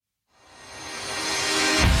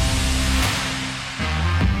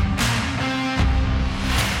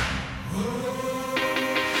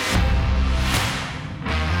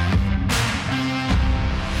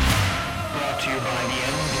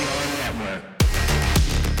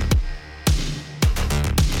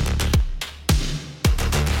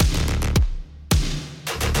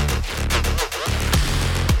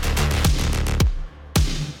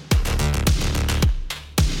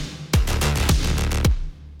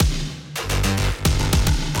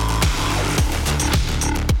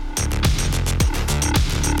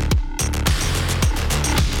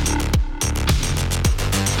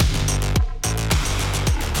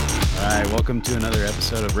welcome to another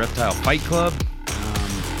episode of Reptile Fight Club.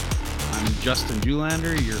 I'm Justin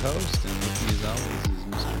Julander, your host, and with me as always is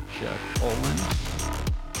Mr. Chuck Olin.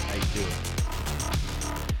 How you doing?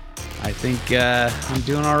 I think I'm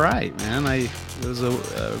doing all right, man. It was a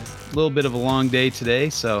little bit of a long day today,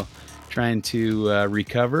 so trying to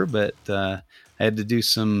recover, but I had to do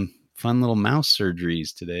some fun little mouse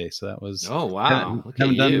surgeries today, so that was... Oh, wow.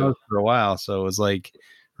 Haven't done those for a while, so it was like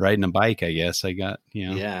riding a bike, I guess. I got,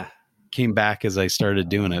 came back as I started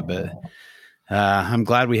doing it, but I'm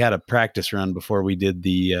glad we had a practice run before we did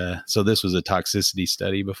so this was a toxicity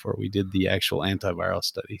study before we did the actual antiviral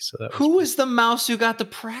study. So that Who was the mouse who got the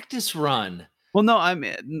practice run? Well, no, I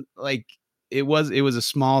mean, like it was a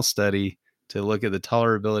small study to look at the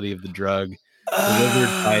tolerability of the drug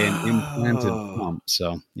delivered by an implanted pump.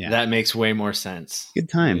 So yeah, that makes way more sense. Good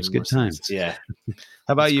times. Yeah.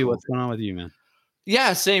 How about you? Cool. What's going on with you, man?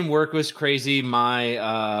 Yeah, same. Work was crazy.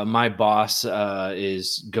 My boss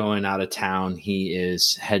is going out of town. He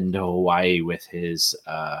is heading to Hawaii with his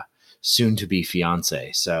soon to be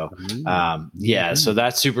fiance. So so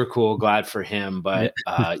that's super cool. Glad for him. But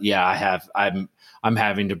I'm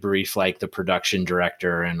having to brief like the production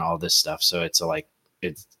director and all this stuff. So it's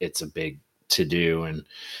a big to do, and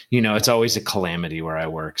it's always a calamity where I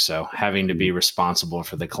work. So having to be responsible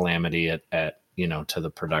for the calamity at to the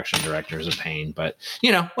production director is a pain, but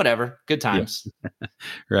whatever. Good times. Yeah.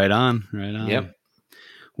 Right on. Yep.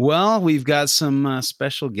 Well, we've got some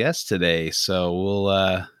special guests today,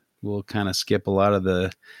 so we'll kind of skip a lot of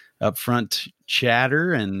the upfront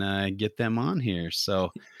chatter and get them on here.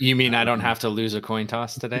 So you mean I don't have to lose a coin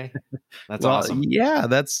toss today? That's awesome. Yeah,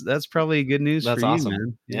 that's probably good news for awesome. You,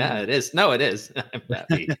 man. Yeah, it is. No, it is. I'm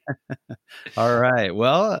happy. All right.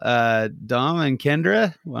 Well, Dom and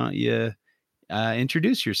Kendra, why don't you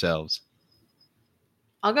introduce yourselves?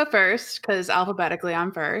 I'll go first because alphabetically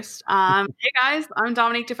I'm first. Hey guys, I'm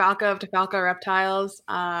Dominique DeFalco of DeFalco Reptiles.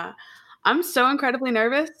 I'm so incredibly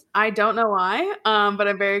nervous. I don't know why, but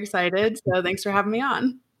I'm very excited. So thanks for having me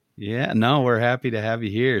on. Yeah, no, we're happy to have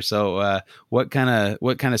you here. So what kind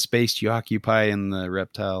of space do you occupy in the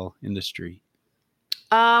reptile industry?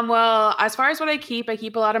 Well, as far as what I keep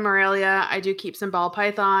a lot of Morelia. I do keep some ball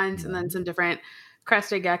pythons and then some different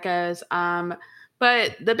crested geckos.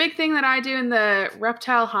 But the big thing that I do in the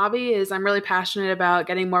reptile hobby is I'm really passionate about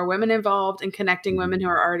getting more women involved and connecting women who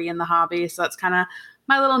are already in the hobby. So that's kind of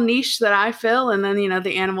my little niche that I fill. And then,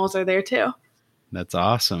 the animals are there too. That's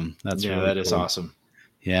awesome. That's really that cool. is awesome.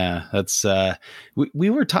 Yeah, that's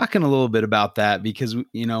we were talking a little bit about that because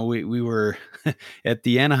we were at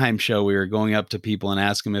the Anaheim show. We were going up to people and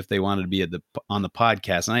asking them if they wanted to be on the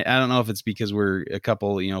podcast. And I don't know if it's because we're a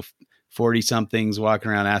couple 40 somethings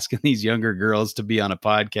walking around asking these younger girls to be on a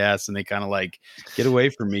podcast, and they kind of like, get away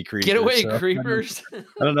from me, creepers. Get away, creepers.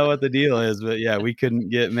 I don't know what the deal is, but yeah, we couldn't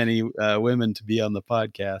get many women to be on the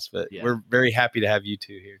podcast, but we're very happy to have you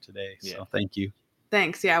two here today. So thank you.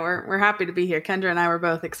 Thanks. Yeah, we're happy to be here. Kendra and I were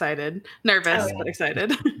both excited, nervous, but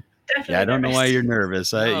excited. Definitely I don't know why you're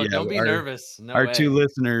nervous. Don't be nervous. No our way. Two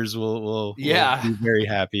listeners will be very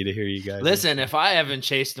happy to hear you guys. Listen, if I haven't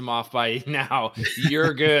chased them off by now,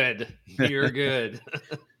 you're good. You're good.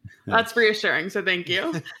 That's reassuring. So thank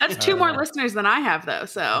you. That's two more listeners than I have, though.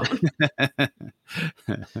 So,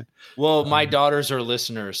 well, my daughters are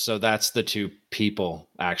listeners, so that's the two people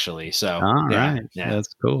actually. So, all right,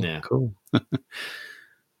 that's cool. Yeah. Cool.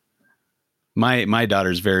 My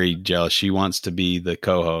daughter's very jealous. She wants to be the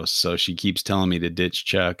co-host, so she keeps telling me to ditch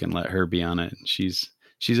Chuck and let her be on it. She's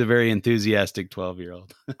a very enthusiastic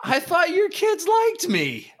 12-year-old. I thought your kids liked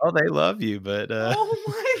me. Oh, they love you, but oh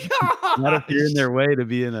my god, not if you're in their way to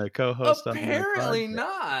being a co-host. Apparently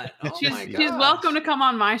not. Oh my god, she's welcome to come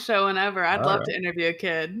on my show whenever. I'd love to interview a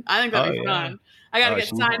kid. I think that'd be fun. I got to get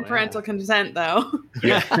signed parental consent, though.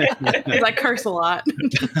 Yeah. Because I curse a lot.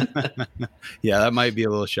 Yeah, that might be a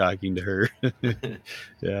little shocking to her.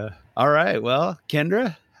 Yeah. All right. Well,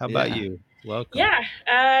 Kendra, how about you? Welcome.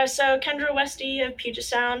 Yeah. So Kendra Westy of Puget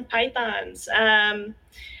Sound Pythons.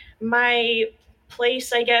 My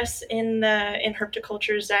place, I guess, in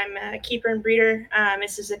herpetoculture is I'm a keeper and breeder.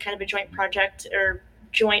 This is a kind of a joint project or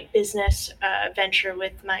joint business venture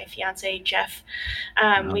with my fiance Jeff.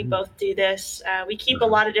 We both do this. We keep a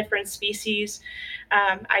lot of different species.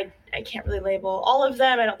 I can't really label all of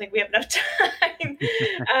them. I don't think we have enough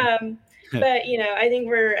time. But I think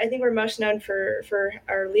we're most known for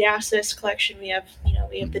our Liasis collection. We have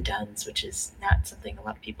the Duns, which is not something a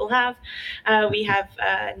lot of people have. We have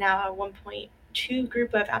now a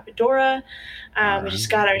group of Apodora. All We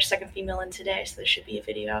just right. got our second female in today, so there should be a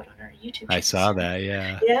video out on our YouTube channel. I saw that.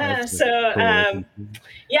 Yeah. Yeah. That's So cool looking.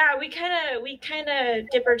 yeah, we kind of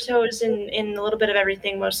dip our toes in a little bit of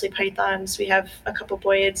everything. Mostly pythons. We have a couple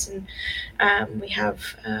boids, and we have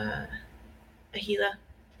a Gila,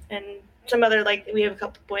 and some other, like, we have a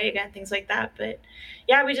couple boiga and things like that. But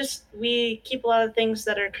yeah, we keep a lot of things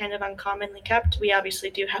that are kind of uncommonly kept. We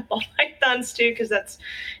obviously do have ball pythons too, because that's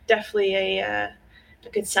definitely a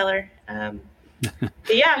good seller. But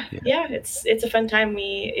yeah, it's a fun time.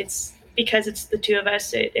 It's because it's the two of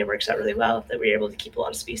us, it works out really well that we're able to keep a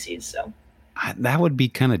lot of species. So That would be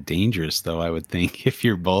kind of dangerous, though, I would think, if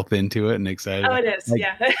you're both into it and excited. oh, it is. Like-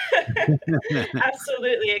 Yeah.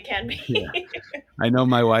 Absolutely, it can be. Yeah. I know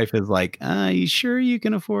my wife is like, you sure you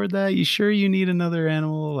can afford that? You sure you need another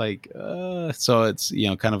animal? Like, so it's,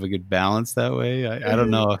 kind of a good balance that way. I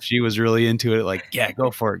don't know if she was really into it. Like, yeah,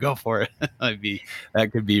 go for it. That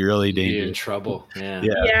could be really You'd be in dangerous. trouble. Yeah.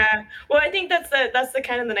 Yeah. Well, I think that's the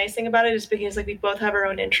kind of the nice thing about it, is because, like, we both have our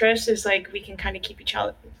own interests. Is like we can kind of keep each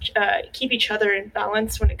other in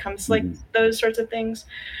balance when it comes to, like, those sorts of things.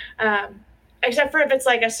 Except for if it's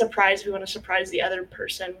like a surprise, we want to surprise the other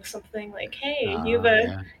person with something like, hey, you have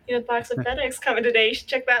a box of FedEx coming today. You should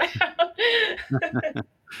check that out.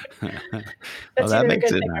 Well, that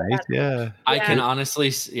makes it nice. Yeah. I can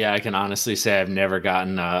honestly say I've never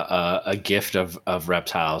gotten a gift of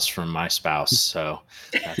reptiles from my spouse. So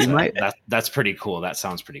that's pretty cool. That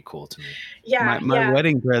sounds pretty cool to me. Yeah. My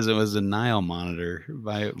wedding present was a Nile monitor.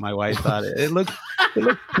 My wife thought it looked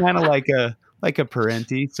kind of like a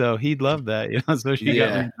Parenti, so he'd love that. So she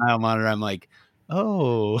got me a Nile monitor. I'm like,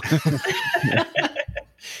 oh.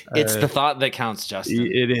 It's the thought that counts, Justin.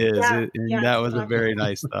 It is. That was a very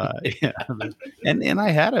nice thought. Yeah. And I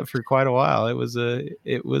had it for quite a while. It was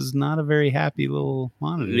not a very happy little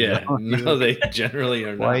monitor. Yeah. No, they generally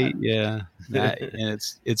are white. not. Yeah. And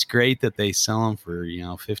it's great that they sell them for,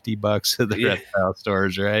 $50 at the reptile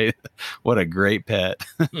stores, right? What a great pet.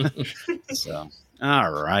 So,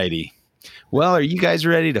 all righty. Well, are you guys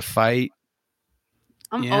ready to fight?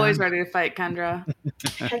 I'm always ready to fight, Kendra.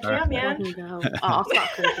 Heck yeah, man. I'll stop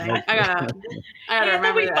cursing. I gotta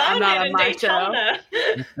remember that I'm not on my show.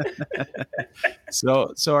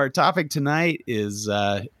 So our topic tonight is,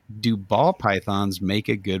 do ball pythons make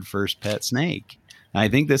a good first pet snake? I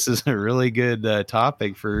think this is a really good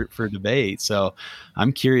topic for debate. So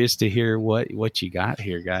I'm curious to hear what you got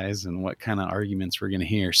here, guys, and what kind of arguments we're going to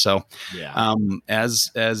hear. So as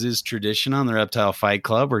is tradition on the Reptile Fight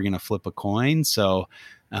Club, we're going to flip a coin. So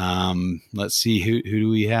let's see, who do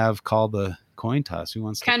we have call the coin toss? Who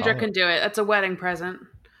wants to Kendra call can do it. That's a wedding present.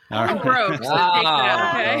 All right. Broke, so take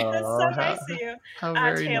that, okay? That's so nice of you. How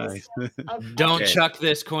very Tails. nice. Don't chuck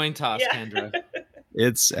this coin toss, Kendra.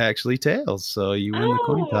 It's actually tails, so you win the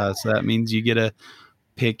coin toss. That means you get to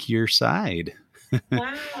pick your side.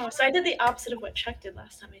 Wow. So I did the opposite of what Chuck did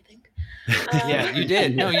last time, I think. Yeah, you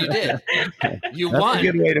did. No, you did. You That's won. a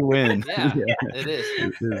good way to win. Yeah, it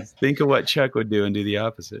is. Think of what Chuck would do and do the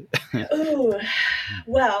opposite. Ooh.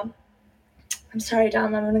 Well, I'm sorry,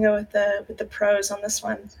 Dom. I'm going to go with the pros on this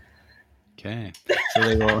one. Okay. So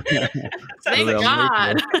they will. Thank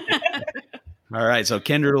God. All right. So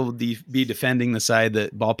Kendra will be defending the side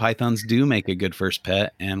that ball pythons do make a good first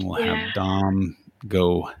pet, and we'll have Dom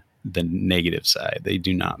go the negative side. They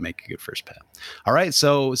do not make a good first pet. All right.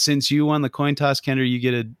 So since you won the coin toss, Kendra, you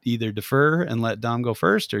get to either defer and let Dom go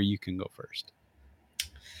first, or you can go first.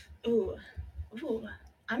 Ooh.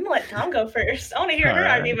 I'm going to let Dom go first. I want to hear her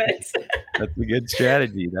arguments. That's a good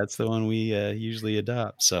strategy. That's the one we usually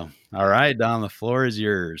adopt. So, all right, Dom, the floor is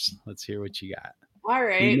yours. Let's hear what you got. All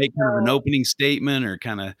right. You make kind of an opening statement, or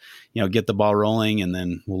kind of, get the ball rolling, and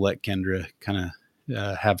then we'll let Kendra kind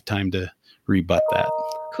of have time to rebut that.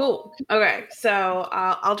 Cool. Okay. So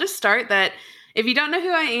I'll just start that. If you don't know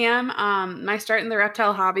who I am, my start in the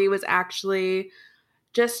reptile hobby was actually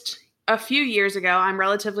just a few years ago. I'm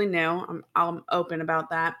relatively new. I'm open about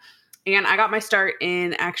that. And I got my start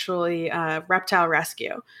in actually reptile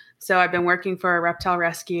rescue. So I've been working for a reptile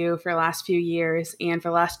rescue for the last few years. And for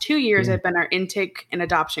the last 2 years, I've been our intake and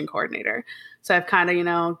adoption coordinator. So I've kind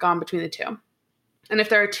of, gone between the two. And if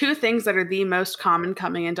there are two things that are the most common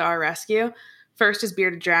coming into our rescue, first is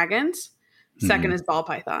bearded dragons. Second is ball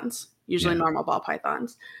pythons, usually normal ball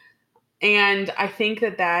pythons. And I think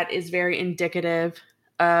that is very indicative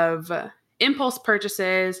of impulse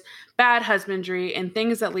purchases, bad husbandry, and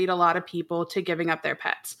things that lead a lot of people to giving up their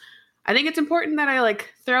pets. I think it's important that I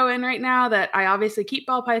throw in right now that I obviously keep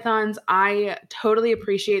ball pythons. I totally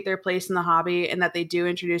appreciate their place in the hobby and that they do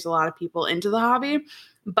introduce a lot of people into the hobby.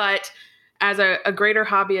 But as a greater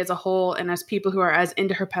hobby as a whole, and as people who are as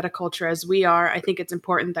into herpetoculture as we are, I think it's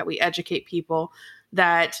important that we educate people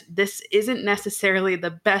that this isn't necessarily the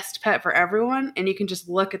best pet for everyone. And you can just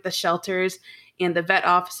look at the shelters and the vet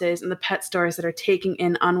offices and the pet stores that are taking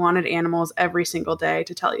in unwanted animals every single day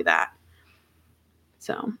to tell you that.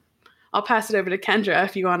 So I'll pass it over to Kendra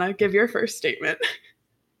if you want to give your first statement.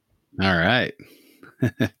 All right.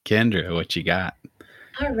 Kendra, what you got?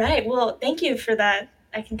 All right. Well, thank you for that.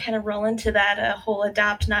 I can kind of roll into that whole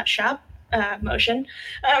adopt, not shop motion.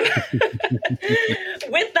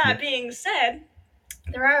 With that being said,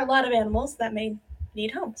 there are a lot of animals that may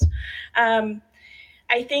need homes.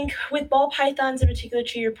 I think with ball pythons in particular,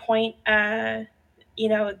 to your point, they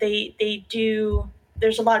do.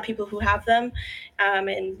 There's a lot of people who have them,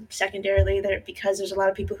 and secondarily, because there's a lot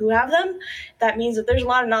of people who have them, that means that there's a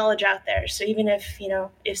lot of knowledge out there. So even if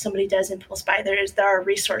somebody does impulse buy, there are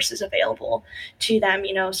resources available to them.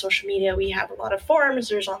 Social media, we have a lot of forums,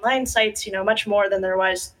 there's online sites, much more than there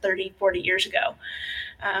was 30, 40 years ago.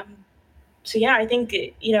 So yeah, I think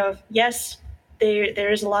yes,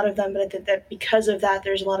 there is a lot of them, but that because of that,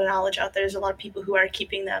 there's a lot of knowledge out there. There's a lot of people who are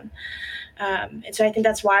keeping them. And so I think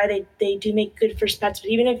that's why they do make good first pets. But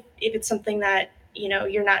even if it's something that,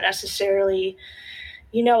 you're not necessarily,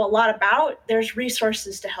 a lot about, there's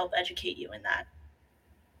resources to help educate you in that.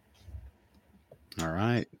 All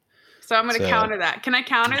right. So I'm going to counter that. Can I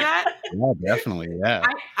counter that? Yeah, definitely. Yeah.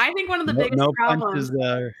 I think one of the biggest problems.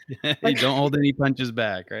 Punches, don't hold any punches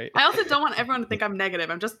back, right? I also don't want everyone to think I'm negative.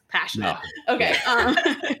 I'm just passionate. No. Okay.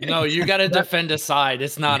 No, you got to defend a side.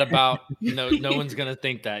 It's not about, no one's going to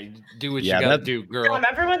think that. Do what you got to do, girl.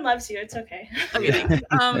 Everyone loves you. It's okay. Okay.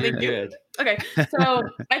 Thank you. Good. Okay. So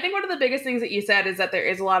I think one of the biggest things that you said is that there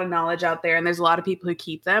is a lot of knowledge out there and there's a lot of people who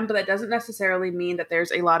keep them, but that doesn't necessarily mean that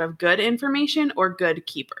there's a lot of good information or good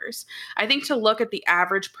keepers. I think to look at the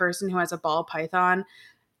average person who has a ball python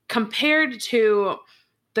compared to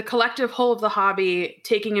the collective whole of the hobby,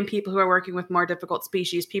 taking in people who are working with more difficult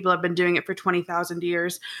species, people have been doing it for 20,000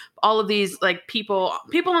 years. All of these people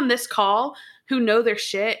on this call who know their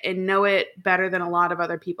shit and know it better than a lot of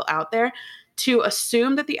other people out there, to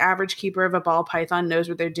assume that the average keeper of a ball python knows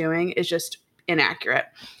what they're doing is just inaccurate.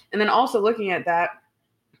 And then also looking at that,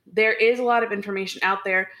 there is a lot of information out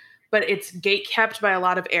there, but it's gate kept by a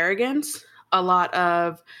lot of arrogance, a lot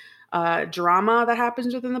of drama that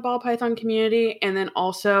happens within the ball python community. And then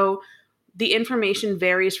also the information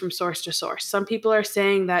varies from source to source. Some people are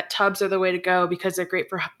saying that tubs are the way to go because they're great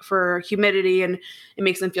for humidity and it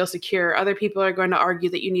makes them feel secure. Other people are going to argue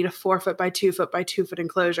that you need a 4 foot by 2 foot by 2 foot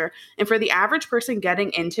enclosure. And for the average person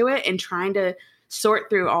getting into it and trying to sort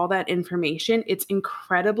through all that information, it's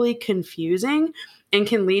incredibly confusing and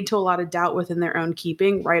can lead to a lot of doubt within their own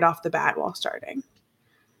keeping right off the bat while starting.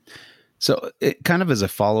 So it kind of as a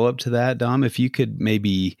follow-up to that, Dom, if you could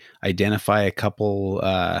maybe identify a couple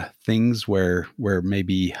things where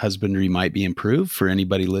maybe husbandry might be improved for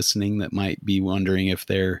anybody listening that might be wondering if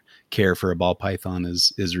their care for a ball python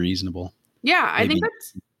is reasonable. Yeah, I think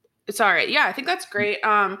that's great.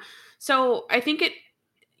 So I think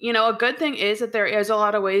a good thing is that there is a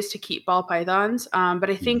lot of ways to keep ball pythons. But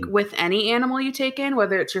I think with any animal you take in,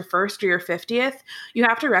 whether it's your first or your 50th, you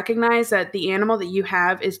have to recognize that the animal that you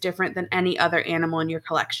have is different than any other animal in your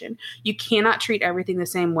collection. You cannot treat everything the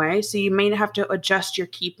same way. So you may have to adjust your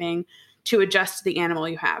keeping to adjust to the animal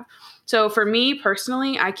you have. So for me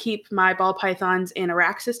personally, I keep my ball pythons in a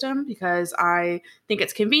rack system because I think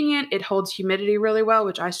it's convenient. It holds humidity really well,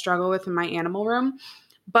 which I struggle with in my animal room.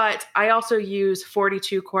 But I also use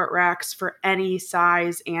 42 quart racks for any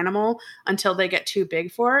size animal until they get too big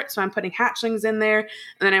for it. So I'm putting hatchlings in there. And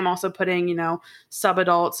then I'm also putting,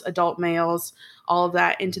 subadults, adult males, all of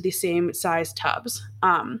that into the same size tubs.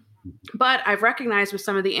 But I've recognized with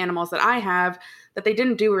some of the animals that I have that they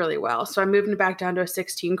didn't do really well. So I moved them back down to a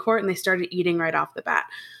 16 quart and they started eating right off the bat.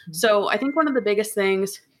 Mm-hmm. So I think one of the biggest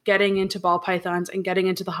things getting into ball pythons and getting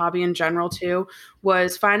into the hobby in general too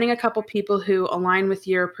was finding a couple people who align with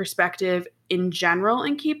your perspective in general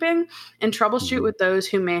in keeping and troubleshoot with those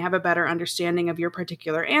who may have a better understanding of your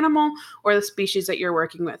particular animal or the species that you're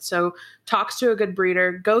working with. So talk to a good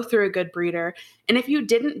breeder, go through a good breeder. And if you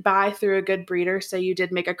didn't buy through a good breeder, say you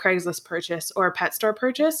did make a Craigslist purchase or a pet store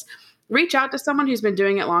purchase, reach out to someone who's been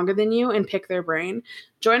doing it longer than you and pick their brain.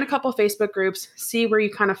 Join a couple Facebook groups, see where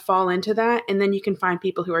you kind of fall into that, and then you can find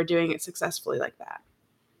people who are doing it successfully like that.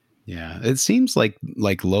 Yeah, it seems like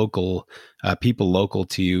local people local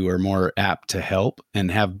to you are more apt to help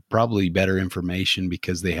and have probably better information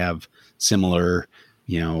because they have similar,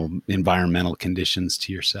 environmental conditions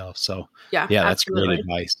to yourself. So yeah, that's absolutely great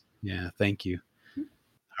advice. Yeah, thank you.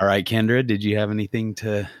 All right, Kendra, did you have anything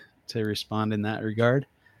to to respond in that regard?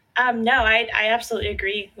 No, I absolutely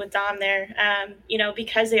agree with Dom there.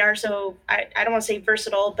 Because they are so, I don't want to say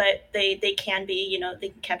versatile, but they can be, they can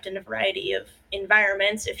be kept in a variety of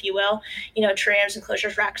environments, if you will, terrariums,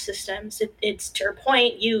 enclosures, rack systems. It's to your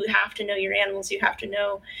point, you have to know your animals. You have to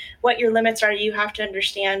know what your limits are. You have to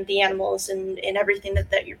understand the animals and everything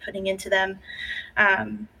that you're putting into them.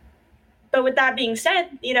 But with that being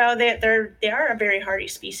said, they are a very hardy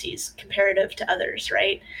species comparative to others,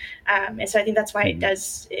 right? And so I think that's why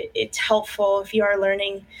it's helpful if you are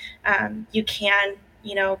learning. You can,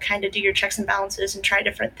 kind of do your checks and balances and try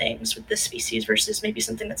different things with this species versus maybe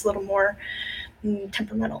something that's a little more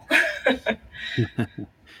temperamental.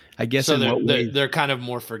 I guess so they're kind of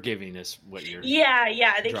more forgiving is what you're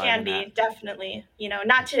they can be at. Definitely,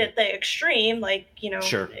 not to the extreme, like,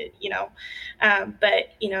 sure.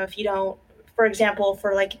 But if you don't, for example,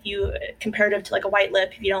 for like, if you comparative to like a white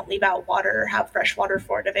lip, if you don't leave out water or have fresh water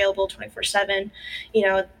for it available 24/7,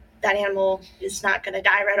 that animal is not going to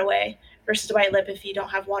die right away versus a white lip. If you don't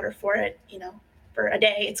have water for it, for a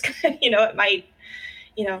day, it's gonna, it might,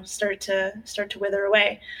 start to wither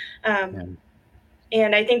away.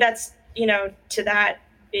 And I think that's, to that,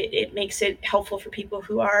 it makes it helpful for people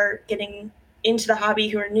who are getting into the hobby,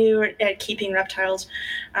 who are new at keeping reptiles,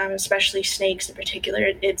 especially snakes in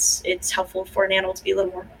particular. It's helpful for an animal to be a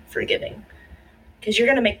little more forgiving, because you're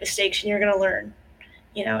going to make mistakes and you're going to learn,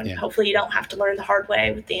 and hopefully you don't have to learn the hard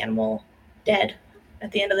way with the animal dead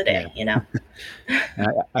at the end of the day,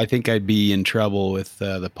 I think I'd be in trouble with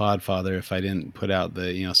the Podfather if I didn't put out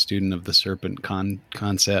the, student of the serpent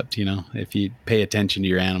concept. If you pay attention to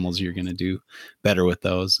your animals, you're going to do better with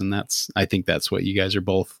those. And I think that's what you guys are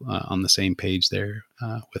both on the same page there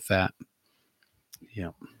with that. Yeah.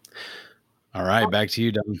 All right, back to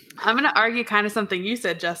you, Don. I'm going to argue kind of something you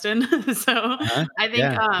said, Justin. I think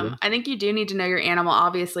I think you do need to know your animal,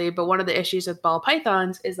 obviously, but one of the issues with ball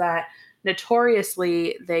pythons is that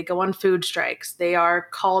notoriously they go on food strikes. They are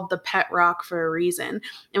called the pet rock for a reason.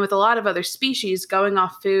 And with a lot of other species, going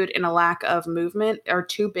off food and a lack of movement are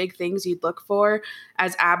two big things you'd look for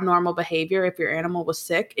as abnormal behavior if your animal was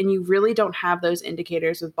sick. And you really don't have those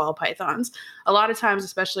indicators with ball pythons. A lot of times,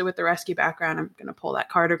 especially with the rescue background, I'm going to pull that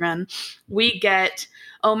card again, we get,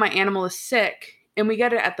 oh, my animal is sick. And we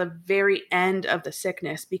get it at the very end of the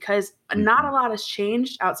sickness because not a lot has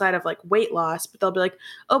changed outside of like weight loss, but they'll be like,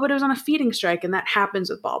 oh, but it was on a feeding strike. And that happens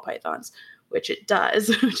with ball pythons, which it does,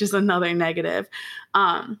 which is another negative.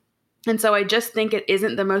 And so I just think it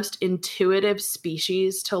isn't the most intuitive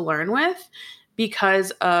species to learn with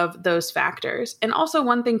because of those factors. And also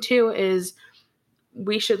one thing too is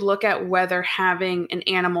we should look at whether having an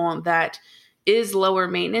animal that is lower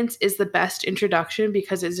maintenance is the best introduction,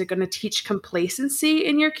 because is it going to teach complacency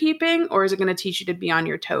in your keeping, or is it going to teach you to be on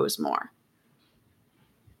your toes more?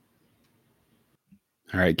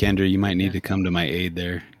 All right, Kendra, you might need to come to my aid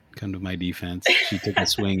there. Come to my defense. She took a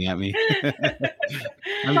swing at me.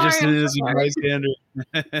 I'm just an innocent bystander.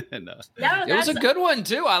 No, it was a good one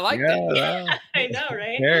too. I liked it. I know,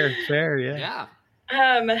 right? Fair, yeah.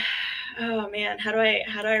 Oh man, how do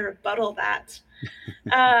I rebuttal that?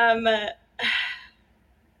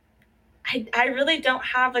 I really don't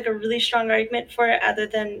have like a really strong argument for it, other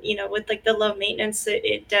than, with like the low maintenance,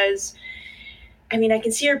 it does. I mean, I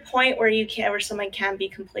can see your point where someone can be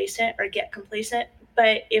complacent or get complacent,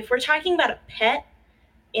 but if we're talking about a pet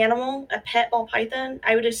animal, a pet ball python,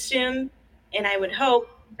 I would assume and I would hope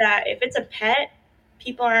that if it's a pet,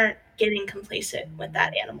 people aren't getting complacent with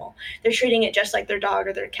that animal. They're treating it just like their dog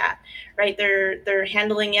or their cat, right? They're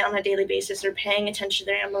handling it on a daily basis. They're paying attention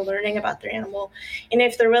to their animal, learning about their animal. And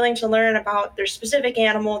if they're willing to learn about their specific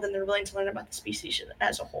animal, then they're willing to learn about the species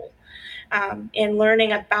as a whole. And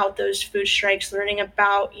learning about those food strikes, learning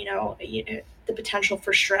about, the potential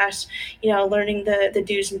for stress, learning the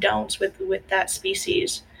do's and don'ts with that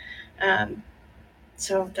species.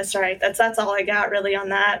 So that's right. That's all I got really on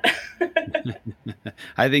that.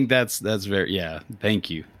 I think that's very, thank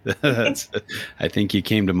you. I think you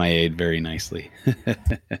came to my aid very nicely.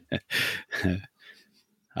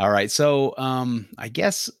 All right. So, I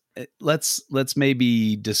guess let's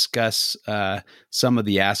maybe discuss, some of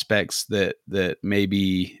the aspects that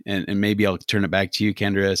maybe, and maybe I'll turn it back to you,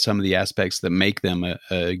 Kendra, some of the aspects that make them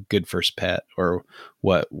a good first pet, or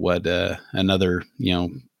what another,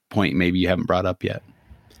 point maybe you haven't brought up yet.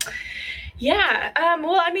 Yeah.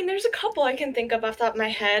 Well, I mean, there's a couple I can think of off the top of my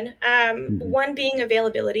head. One being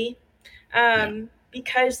availability.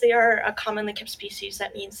 Because they are a commonly kept species,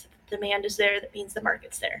 that means demand is there, that means the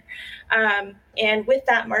market's there. And with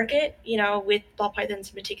that market, with ball pythons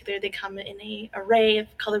in particular, they come in an array of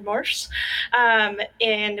colored morphs.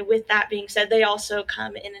 And with that being said, they also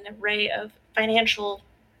come in an array of financial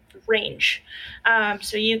range.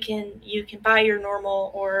 So you can buy your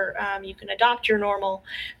normal, or you can adopt your normal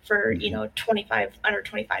for under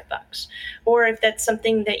 $25. Or if that's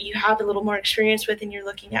something that you have a little more experience with and you're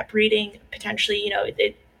looking at breeding, potentially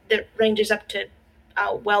the ranges up to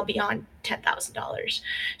well beyond $10,000.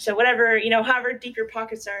 So whatever, however deep your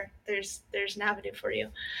pockets are, there's an avenue for you.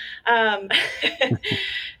 I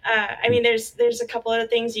mean, there's a couple other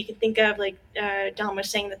things you can think of, like Dom was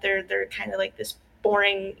saying, that they're kind of like this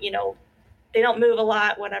boring, they don't move a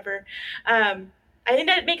lot, whatever. I think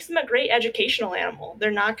that makes them a great educational animal.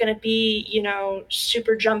 They're not going to be,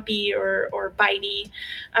 super jumpy or bitey,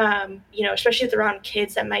 especially if they're around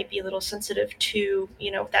kids that might be a little sensitive to,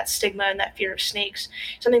 that stigma and that fear of snakes.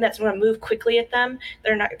 Something that's going to move quickly at them,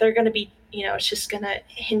 they're going to be, it's just going to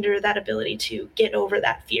hinder that ability to get over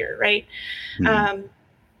that fear, right? Mm-hmm.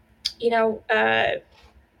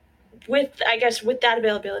 With that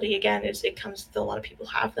availability, again, it comes to a lot of people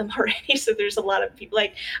have them already. So there's a lot of people,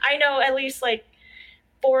 like, I know at least like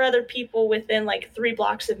 4 other people within like 3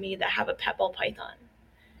 blocks of me that have a pet ball python.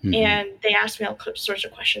 Mm-hmm. And they ask me all sorts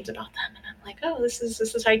of questions about them. And I'm like, oh, this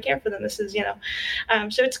is how I care for them. This is,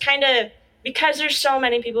 so it's kind of, because there's so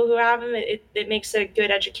many people who have them, it makes a good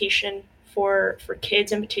education for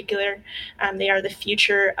kids in particular. They are the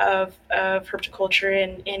future of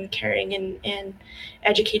herpetoculture and caring and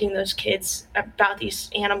educating those kids about these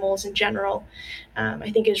animals in general.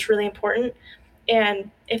 I think is really important. And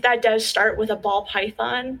if that does start with a ball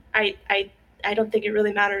python, I don't think it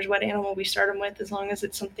really matters what animal we start them with, as long as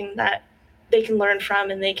it's something that they can learn from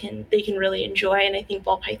and they can really enjoy. And I think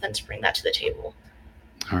ball pythons bring that to the table.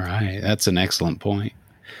 All right. That's an excellent point.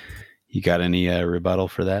 You got any rebuttal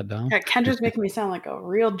for that, Dom? Yeah, Kendra's making me sound like a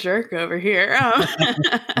real jerk over here.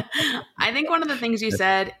 I think one of the things you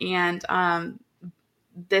said, and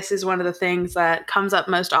this is one of the things that comes up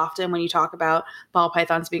most often when you talk about ball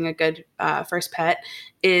pythons being a good first pet,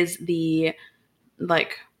 is that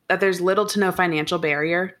there's little to no financial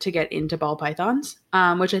barrier to get into ball pythons,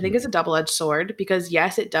 which I think is a double-edged sword, because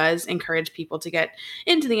yes, it does encourage people to get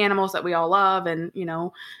into the animals that we all love. And,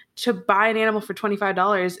 to buy an animal for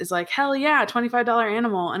 $25 is like, hell yeah, $25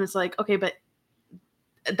 animal. And it's like, okay, but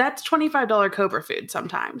that's $25 Cobra food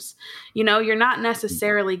sometimes. You're not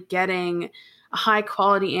necessarily getting a high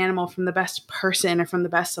quality animal from the best person or from the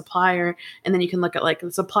best supplier. And then you can look at like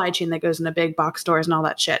the supply chain that goes into big box stores and all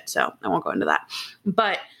that shit. So I won't go into that.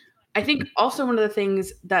 But I think also one of the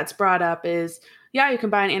things that's brought up is, yeah, you can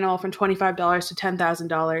buy an animal from $25 to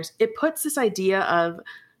 $10,000. It puts this idea of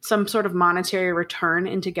some sort of monetary return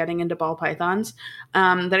into getting into ball pythons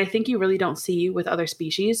that I think you really don't see with other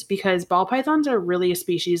species, because ball pythons are really a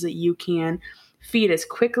species that you can feed as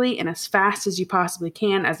quickly and as fast as you possibly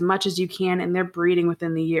can, as much as you can, and they're breeding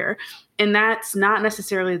within the year. And that's not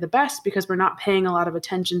necessarily the best, because we're not paying a lot of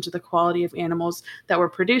attention to the quality of animals that we're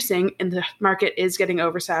producing, and the market is getting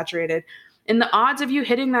oversaturated. And the odds of you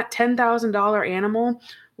hitting that $10,000 animal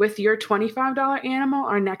with your $25 animal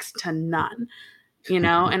are next to none.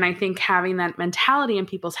 And I think having that mentality in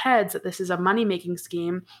people's heads that this is a money-making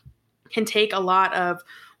scheme can take a lot of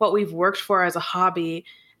what we've worked for as a hobby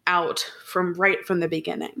out from the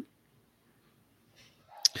beginning.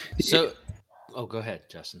 So, go ahead,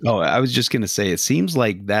 Justin. Oh, I was just going to say, it seems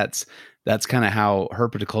like that's kind of how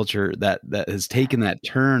herpetoculture that has taken that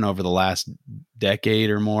turn over the last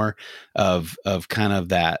decade or more of kind of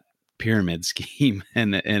that pyramid scheme,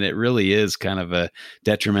 and it really is kind of a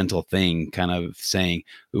detrimental thing, kind of saying,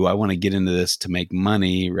 ooh, I want to get into this to make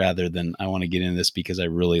money rather than I want to get into this because I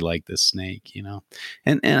really like this snake,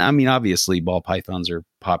 and I mean, obviously ball pythons are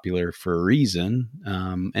popular for a reason,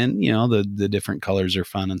 and the different colors are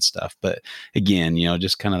fun and stuff, but again,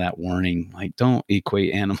 just kind of that warning, like, don't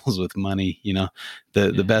equate animals with money.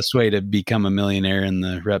 The best way to become a millionaire in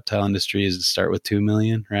the reptile industry is to start with 2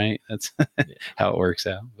 million, right? That's how it works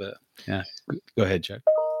out. But yeah, go ahead, Chuck.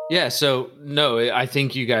 Yeah. So no, I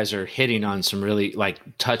think you guys are hitting on some really,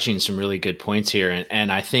 touching some really good points here.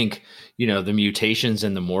 And I think, the mutations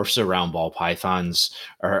and the morphs around ball pythons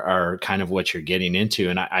are kind of what you're getting into.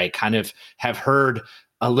 And I kind of have heard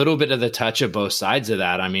a little bit of the touch of both sides of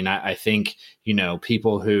that. I mean, I think,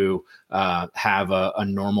 people who have a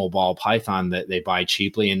normal ball python that they buy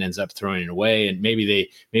cheaply and ends up throwing it away. And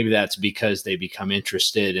maybe that's because they become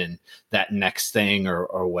interested in that next thing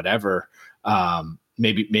or whatever.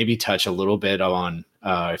 Maybe touch a little bit on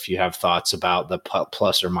if you have thoughts about the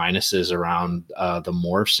plus or minuses around the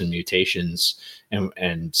morphs and mutations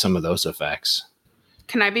and some of those effects.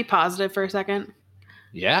 Can I be positive for a second?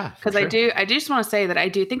 Yeah, because sure. I do just want to say that I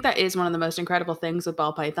do think that is one of the most incredible things with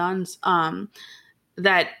ball pythons.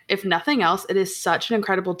 That if nothing else, it is such an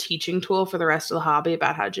incredible teaching tool for the rest of the hobby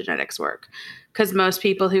about how genetics work. Because most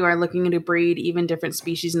people who are looking to breed even different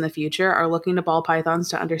species in the future are looking to ball pythons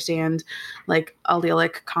to understand like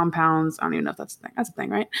allelic compounds. I don't even know if that's a thing. That's a thing,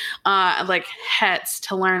 right? Like hets,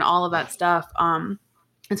 to learn all of that stuff. And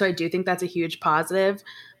so I do think that's a huge positive.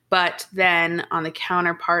 But then on the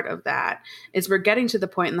counterpart of that is we're getting to the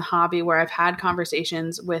point in the hobby where I've had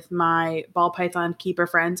conversations with my ball python keeper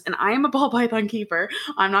friends, and I am a ball python keeper.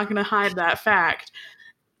 I'm not going to hide that fact.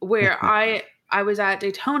 Where I was at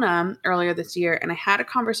Daytona earlier this year, and I had a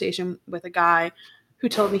conversation with a guy who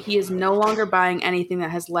told me he is no longer buying anything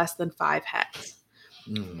that has less than 5 hets.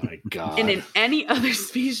 Oh my God. And in any other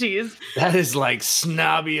species. That is like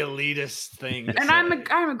snobby elitist thing. And I'm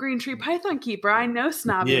a green tree python keeper. I know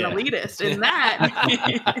snobby and elitist in that.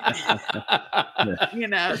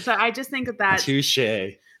 So I just think that touche.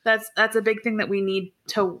 That's a big thing that we need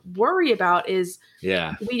to worry about is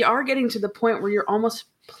we are getting to the point where you're almost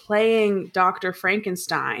playing Dr.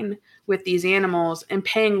 Frankenstein with these animals and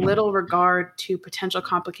paying little regard to potential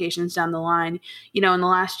complications down the line. In the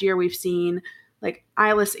last year, we've seen like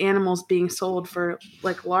eyeless animals being sold for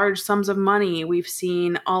like large sums of money. We've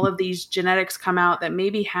seen all of these genetics come out that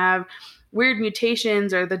maybe have weird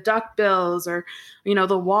mutations, or the duckbills, or,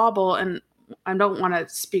 the wobble. And I don't want to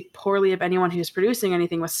speak poorly of anyone who's producing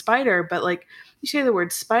anything with spider, but like you say the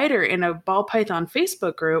word spider in a ball python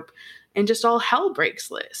Facebook group and just all hell breaks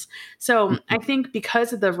loose. So I think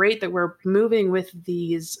because of the rate that we're moving with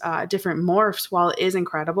these different morphs, while it is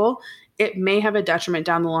incredible, it may have a detriment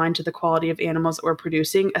down the line to the quality of animals that we're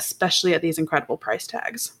producing, especially at these incredible price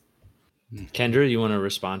tags. Kendra, you want to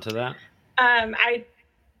respond to that?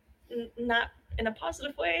 Not in a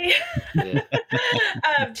positive way. Yeah.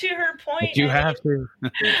 To her point, you have to.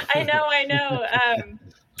 I know.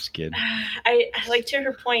 Just kidding. I like, to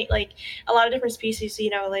her point, like a lot of different species,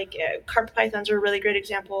 carpet pythons are a really great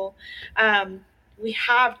example. We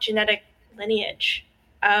have genetic lineage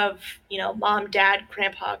of, mom, dad,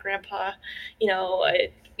 grandpa,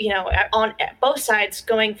 on both sides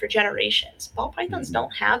going for generations. Ball pythons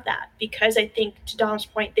don't have that, because I think, to Dom's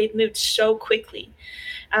point, they've moved so quickly.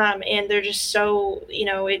 And they're just so,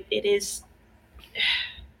 it is,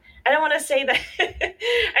 I don't want to say that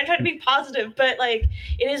I'm trying to be positive, but like,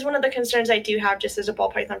 it is one of the concerns I do have just as a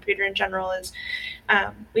ball python breeder in general is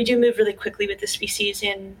we do move really quickly with the species,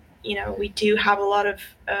 and, we do have a lot of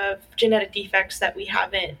genetic defects that we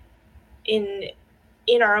haven't in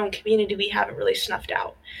our own community, we haven't really snuffed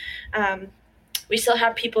out. We still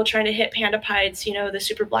have people trying to hit pandapides, the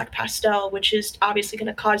super black pastel, which is obviously going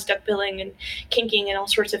to cause duckbilling and kinking and all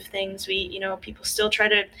sorts of things. People still try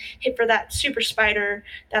to hit for that super spider,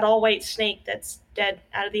 that all white snake that's dead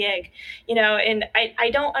out of the egg, and I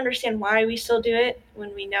don't understand why we still do it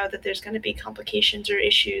when we know that there's going to be complications or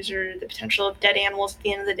issues or the potential of dead animals at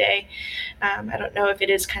the end of the day. I don't know if it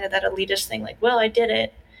is kind of that elitist thing, like, well, I did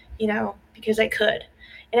it, because I could.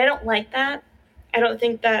 And I don't like that. I don't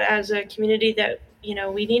think that as a community that,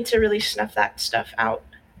 we need to really snuff that stuff out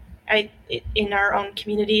in our own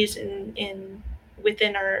communities and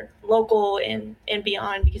within our local and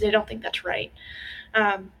beyond, because I don't think that's right.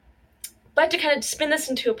 But to kind of spin this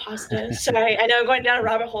into a positive, sorry, I know I'm going down a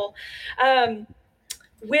rabbit hole.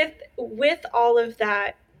 With all of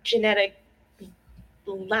that genetic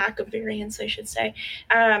lack of variance, I should say,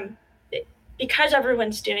 because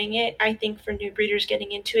everyone's doing it, I think for new breeders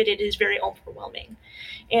getting into it, it is very overwhelming.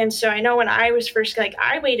 And so I know when I was first,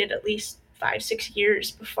 I waited at least 5-6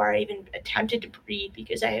 years before I even attempted to breed,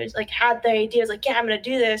 because I was had the idea. I was like, yeah, I'm going to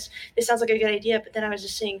do this. This sounds like a good idea. But then I was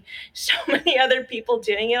just seeing so many other people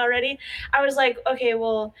doing it already. I was like, okay,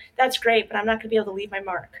 well, that's great, but I'm not going to be able to leave my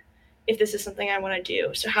mark if this is something I want to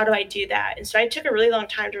do. So how do I do that? And so I took a really long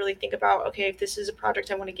time to really think about, okay, if this is a project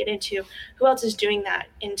I want to get into, who else is doing that?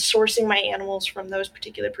 And sourcing my animals from those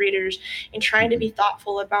particular breeders and trying to be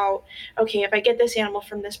thoughtful about, okay, if I get this animal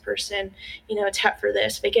from this person, it's het for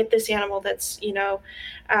this. If I get this animal that's,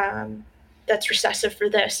 that's recessive for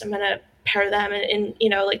this, I'm going to pair them and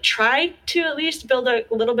try to at least build a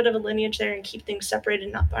little bit of a lineage there and keep things separated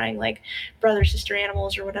and not buying brother, sister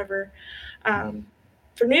animals or whatever.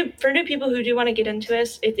 For new people who do want to get into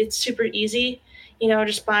this, it's super easy,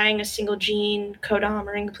 just buying a single gene codom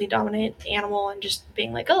or incomplete dominant animal and just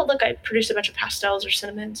being like, oh, look, I produced a bunch of pastels or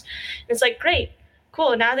cinnamons. And it's like, great,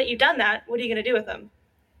 cool. Now that you've done that, what are you going to do with them?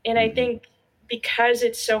 And I think because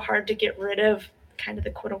it's so hard to get rid of kind of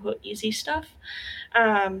the quote unquote easy stuff.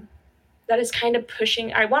 That is kind of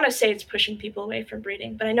pushing, I want to say it's pushing people away from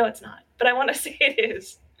breeding, but I know it's not, but I want to say it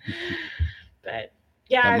is. But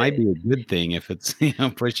yeah, that might be a good thing if it's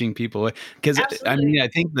pushing people away. Because I mean, I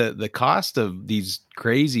think the cost of these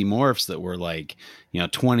crazy morphs that were like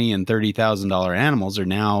 $20,000 and $30,000 animals are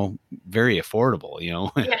now very affordable.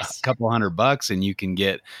 Yes. A couple $100 and you can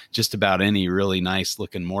get just about any really nice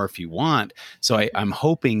looking morph you want. So I'm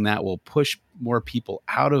hoping that will push more people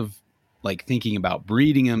out of like thinking about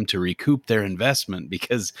breeding them to recoup their investment,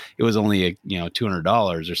 because it was only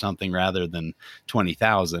 $200 or something rather than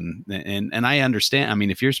 20,000. And I understand. I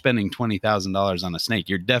mean, if you're spending $20,000 on a snake,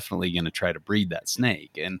 you're definitely going to try to breed that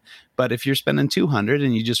snake. But if you're spending 200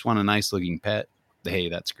 and you just want a nice looking pet, hey,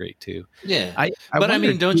 that's great too. Yeah. I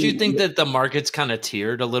mean, don't you think that the market's kind of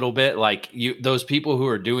tiered a little bit? Like those people who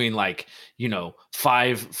are doing like,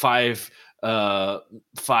 five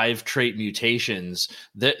trait mutations,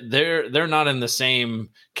 they're not in the same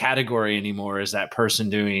category anymore as that person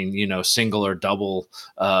doing single or double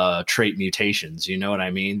trait mutations. You know what I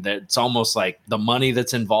mean? That it's almost like the money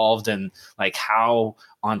that's involved and like how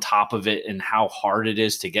on top of it and how hard it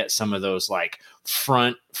is to get some of those like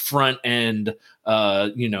front end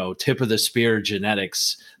tip of the spear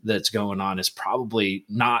genetics that's going on is probably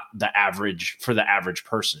not the average for the average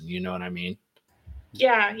person. You know what I mean?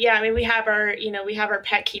 Yeah. I mean, we have our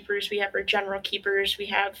pet keepers, we have our general keepers, we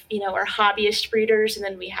have, our hobbyist breeders, and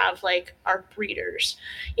then we have like our breeders,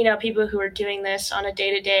 people who are doing this on a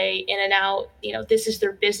day-to-day in and out, this is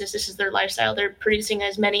their business, this is their lifestyle. They're producing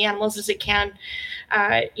as many animals as it can,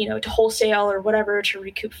 to wholesale or whatever, to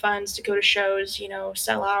recoup funds, to go to shows,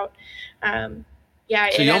 sell out. So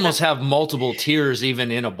you almost have multiple tiers even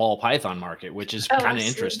in a ball python market, which is kind of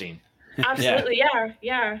interesting. Absolutely.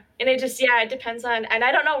 Yeah. And it just, it depends on, and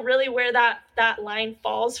I don't know really where that line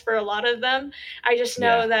falls for a lot of them. I just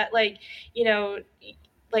know that like,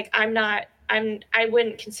 like I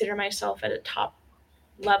wouldn't consider myself at a top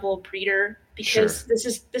level breeder, because this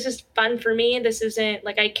is fun for me. This isn't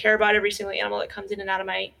like, I care about every single animal that comes in and out of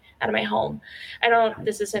my home.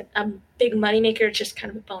 this isn't a big moneymaker. It's just kind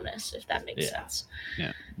of a bonus, if that makes sense.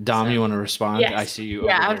 Yeah. Dom, you want to respond? Yes. I see you.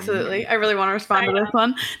 Yeah, absolutely. I really want to respond to this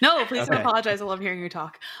one. No, please don't apologize. I love hearing you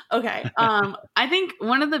talk. Okay. I think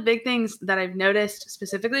one of the big things that I've noticed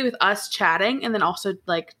specifically with us chatting and then also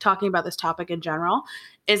like talking about this topic in general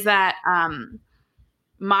is that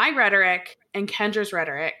my rhetoric and Kendra's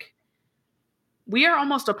rhetoric, we are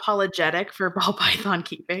almost apologetic for ball python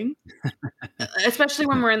keeping, especially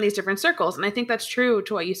when we're in these different circles. And I think that's true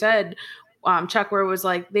to what you said, Chuck, where it was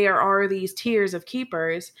like, there are these tiers of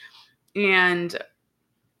keepers, and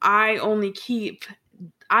I only keep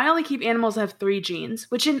animals that have 3 genes,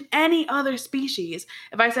 which in any other species,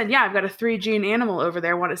 if I said, yeah, I've got a 3 gene animal over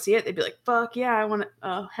there, want to see it? They'd be like, fuck yeah, I want to,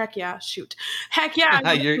 oh, heck yeah, shoot. Heck yeah, I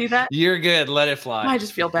want to see that. You're good. Let it fly. I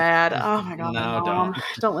just feel bad. Oh my God. No, Mom.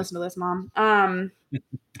 Don't listen to this, Mom.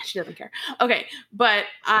 She doesn't care. Okay. But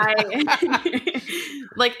I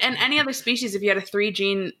like in any other species, if you had a 3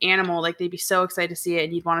 gene animal, like they'd be so excited to see it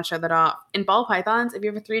and you'd want to show that off. In ball pythons, if you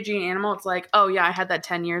have a 3 gene animal, it's like, oh yeah, I had that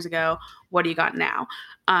 10 years ago. What do you got now?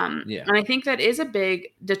 And I think that is a big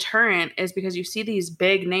deterrent, is because you see these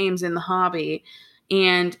big names in the hobby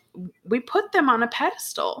and we put them on a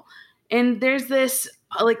pedestal, and there's this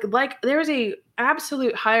like there's a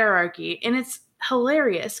absolute hierarchy, and it's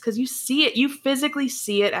hilarious because you see it, you physically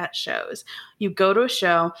see it at shows. You go to a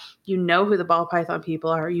show, you know who the ball python people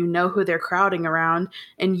are, you know who they're crowding around,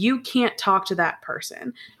 and you can't talk to that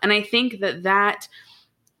person. And I think that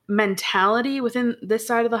mentality within this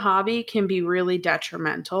side of the hobby can be really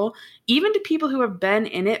detrimental, even to people who have been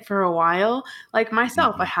in it for a while. Like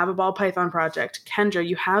myself, I have a ball python project. Kendra,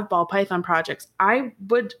 you have ball python projects. I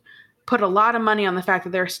would put a lot of money on the fact that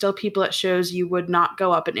there are still people at shows you would not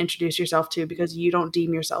go up and introduce yourself to because you don't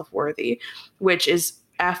deem yourself worthy, which is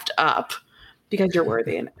effed up, because you're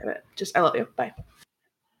worthy. And just, I love you. Bye.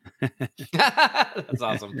 That's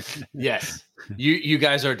awesome. Yes, you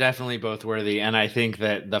guys are definitely both worthy, and I think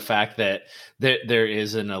that the fact that there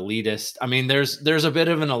is an elitist, I mean, there's a bit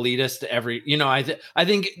of an elitist to every, I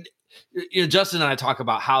think Justin and I talk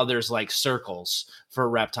about how there's like circles for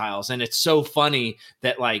reptiles, and it's so funny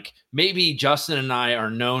that like maybe Justin and I are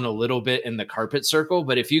known a little bit in the carpet circle,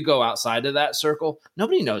 but if you go outside of that circle,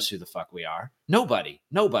 nobody knows who the fuck we are. Nobody.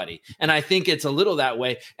 And I think it's a little that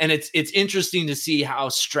way, and it's interesting to see how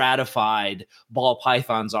stratified ball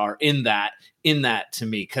pythons are in that to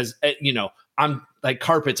me, because I'm like,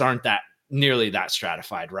 carpets aren't that nearly that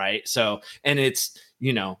stratified, right? So, and it's,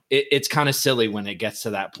 you know, it's kind of silly when it gets to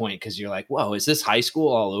that point, because you're like, whoa, is this high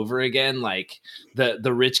school all over again? Like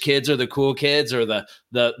the rich kids are the cool kids, or the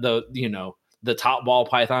you know, the top ball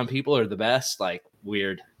python people are the best. Like,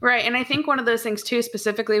 weird. Right. And I think one of those things too,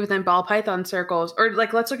 specifically within ball python circles, or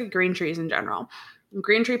like, let's look at green trees in general.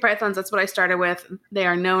 Green tree pythons, that's what I started with. They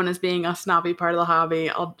are known as being a snobby part of the hobby.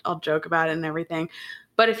 I'll joke about it and everything.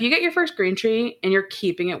 But if you get your first green tree and you're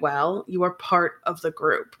keeping it well, you are part of the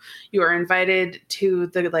group. You are invited to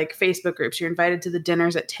the like Facebook groups. You're invited to the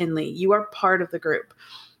dinners at Tinley. You are part of the group.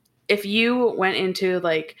 If you went into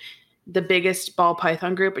like the biggest ball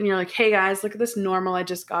python group and you're like, hey guys, look at this normal I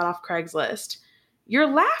just got off Craigslist, you're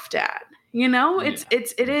laughed at. You know, it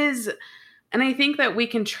is. And I think that we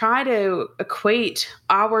can try to equate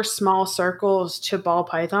our small circles to ball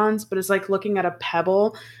pythons, but it's like looking at a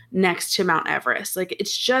pebble next to Mount Everest. Like,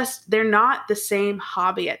 it's just, they're not the same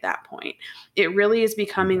hobby at that point. It really is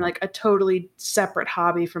becoming like a totally separate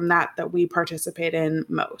hobby from that we participate in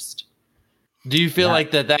most. Do you feel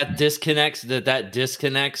like that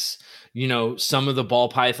disconnects, you know, some of the ball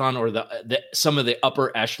python, or the some of the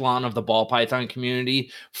upper echelon of the ball python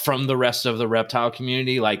community from the rest of the reptile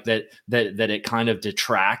community, like that it kind of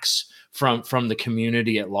detracts from the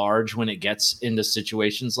community at large when it gets into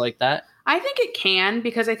situations like that? I think it can,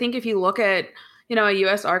 because I think if you look at, you know, a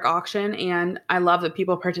US ARC auction, and I love that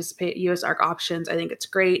people participate in US ARC auctions, I think it's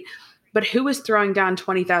great, but who is throwing down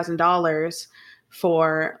 $20,000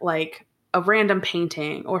 for like a random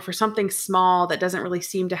painting or for something small that doesn't really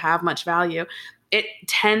seem to have much value? It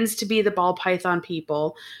tends to be the ball python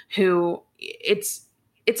people who it's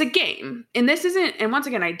a game. And this isn't, and once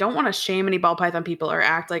again, I don't want to shame any ball python people or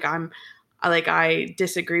act like I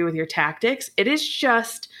disagree with your tactics. It's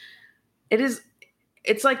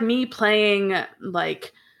like me playing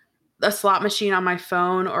like a slot machine on my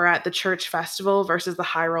phone or at the church festival versus the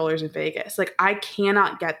high rollers in Vegas. Like, I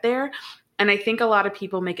cannot get there. And I think a lot of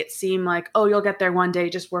people make it seem like, oh, you'll get there one day,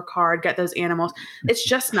 just work hard, get those animals. It's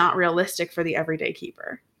just not realistic for the everyday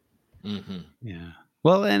keeper. Mm-hmm. Yeah.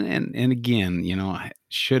 Well, and again, you know,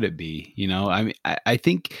 should it be? You know, I mean, I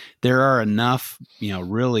think there are enough, you know,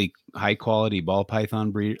 really high quality ball python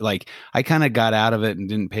breed. Like, I kind of got out of it and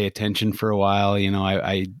didn't pay attention for a while. You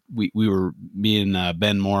know, we were, me and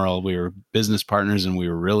Ben Morrill, we were business partners, and we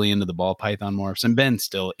were really into the ball python morphs. And Ben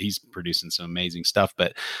he's producing some amazing stuff,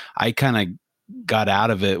 but I kind of got out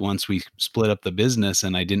of it once we split up the business,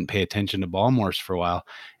 and I didn't pay attention to ball morphs for a while.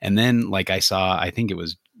 And then, like, I think it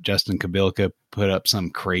was Justin Kabilka put up some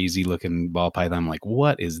crazy looking ball python. I'm like,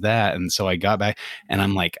 what is that? And so I got back, and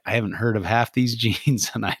I'm like, I haven't heard of half these genes,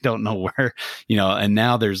 and I don't know where, you know, and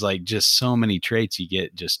now there's like just so many traits you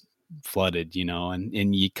get just flooded, you know,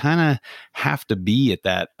 and you kind of have to be at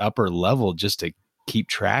that upper level just to keep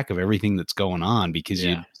track of everything that's going on, because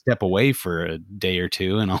you step away for a day or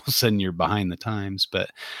two and all of a sudden you're behind the times. But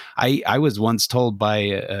I was once told by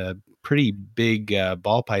a pretty big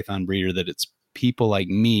ball python breeder that it's people like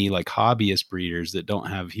me, like hobbyist breeders that don't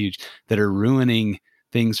have huge, that are ruining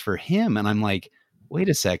things for him. And I'm like, wait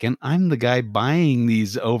a second, I'm the guy buying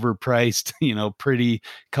these overpriced, you know, pretty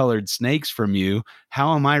colored snakes from you.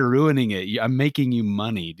 How am I ruining it? I'm making you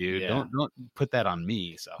money, dude. Yeah. Don't put that on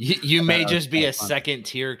me. So you may just be a second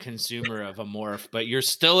tier consumer of a morph, but you're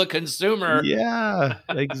still a consumer. Yeah,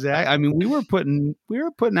 exactly. I mean, we were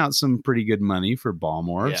putting out some pretty good money for ball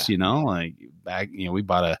morphs, you know, like back, you know, we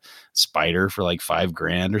bought a spider for like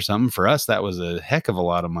 $5,000 or something. For us, that was a heck of a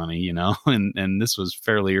lot of money, you know, and this was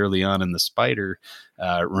fairly early on in the spider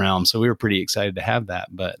realm. So we were pretty excited to have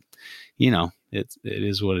that, but you know, it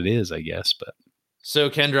is what it is, I guess. But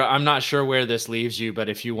so, Kendra, I'm not sure where this leaves you, but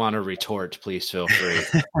if you want to retort, please feel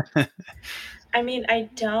free. I mean,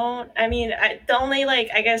 the only, like,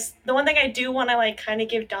 I guess the one thing I do want to, like, kind of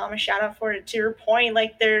give Dom a shout out for, to your point,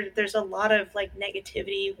 like, there's a lot of, like,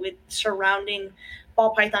 negativity with surrounding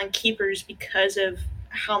ball python keepers because of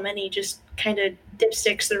how many just kind of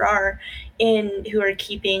dipsticks there are who are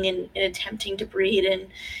keeping and attempting to breed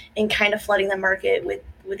and kind of flooding the market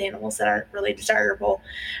with animals that aren't really desirable.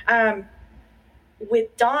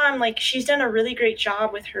 With Dawn, like, she's done a really great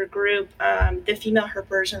job with her group, the Female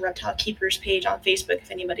Herpers and Reptile Keepers page on Facebook,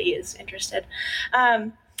 if anybody is interested.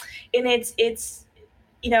 And it's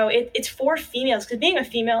you know, it's for females, because being a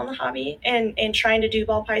female in the hobby and trying to do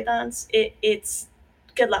ball pythons, it's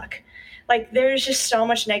good luck. Like, there's just so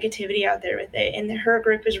much negativity out there with it, and her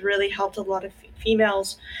group has really helped a lot of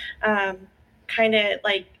females kind of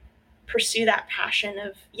like pursue that passion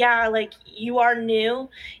of, like, you are new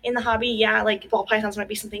in the hobby, like, ball pythons might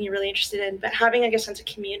be something you're really interested in, but having, like, a sense of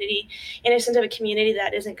community, and a sense of a community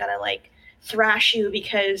that isn't gonna, like, thrash you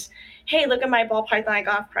because, hey, look at my ball python I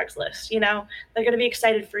got off Craigslist. They're going to be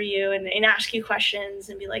excited for you and ask you questions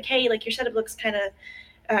and be like, hey, like your setup looks kind of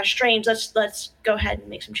strange. Let's go ahead and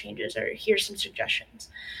make some changes, or here's some suggestions.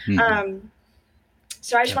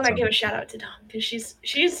 So I just want to give a shout out to Dom, because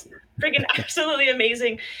she's freaking absolutely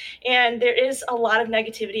amazing. And there is a lot of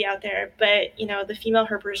negativity out there, but the Female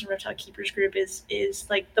Herpers and Reptile Keepers group is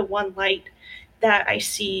like the one light that I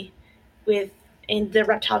see in the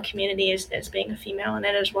reptile community as being a female in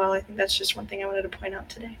it as well. I think that's just one thing I wanted to point out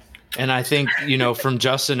today. And I think, from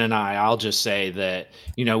Justin and I'll just say that,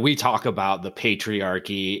 we talk about the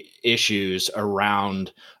patriarchy issues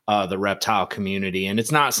around the reptile community, and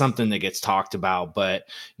it's not something that gets talked about, but,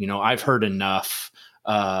 I've heard enough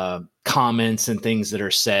comments and things that are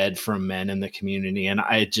said from men in the community. And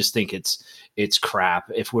I just think it's crap.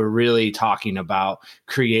 If we're really talking about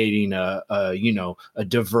creating a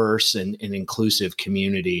diverse and inclusive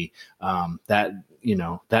community, that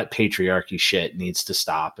patriarchy shit needs to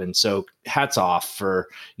stop. And so hats off for,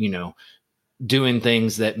 doing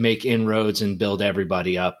things that make inroads and build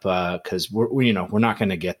everybody up. Cause we're not going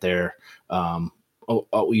to get there,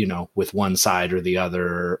 with one side or the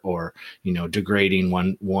other, or, degrading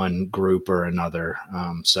one group or another.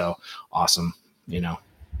 So awesome.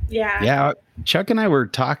 Yeah. Chuck and I were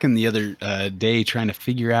talking the other day, trying to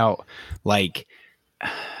figure out, like,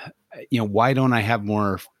 why don't I have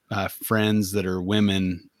more friends that are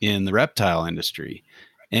women in the reptile industry?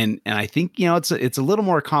 And I think, it's a little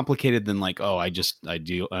more complicated than like, oh, I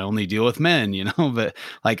only deal with men, but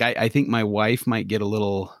like, I think my wife might get a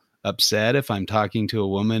little upset if I'm talking to a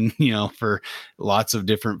woman, for lots of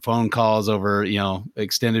different phone calls over,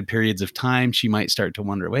 extended periods of time. She might start to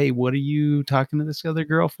wonder, hey, what are you talking to this other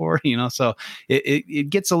girl for? So it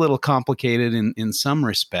gets a little complicated in some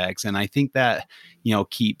respects. And I think that,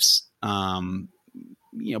 keeps,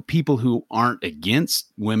 people who aren't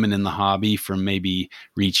against women in the hobby from maybe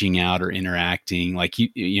reaching out or interacting. Like,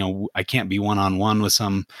 I can't be one-on-one with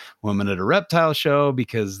some woman at a reptile show,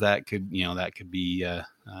 because that could be,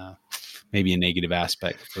 maybe a negative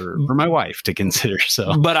aspect for my wife to consider.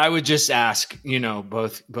 So, but I would just ask,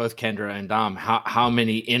 both Kendra and Dom, how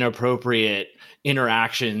many inappropriate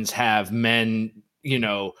interactions have men,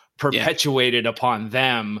 perpetuated upon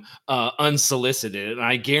them unsolicited? And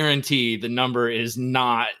I guarantee the number is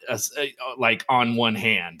not like on one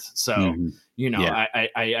hand. So,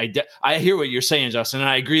 I hear what you're saying, Justin, and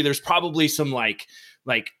I agree. There's probably some like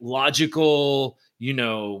logical,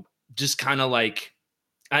 just kind of like,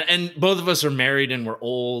 and both of us are married and we're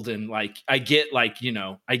old, and like, I get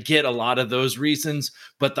a lot of those reasons,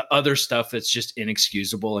 but the other stuff that's just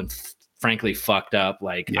inexcusable and frankly fucked up.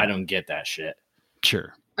 Like, I don't get that shit.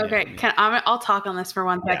 Sure. Okay. I'll talk on this for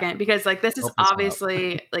 1 second, because like, this is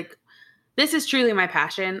obviously like, this is truly my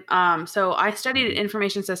passion. So I studied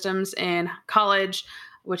information systems in college,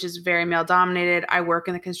 which is very male dominated. I work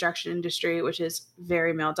in the construction industry, which is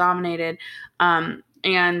very male dominated.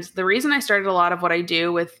 And the reason I started a lot of what I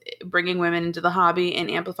do with bringing women into the hobby and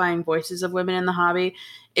amplifying voices of women in the hobby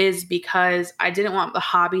is because I didn't want the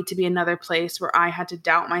hobby to be another place where I had to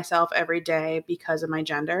doubt myself every day because of my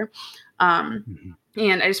gender.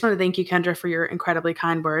 And I just want to thank you, Kendra, for your incredibly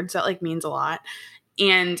kind words. That like means a lot.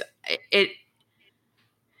 And it,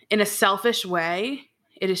 in a selfish way,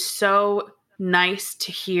 it is so nice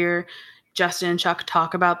to hear Justin and Chuck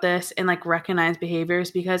talk about this and like recognize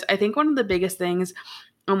behaviors, because I think one of the biggest things,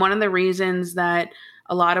 and one of the reasons that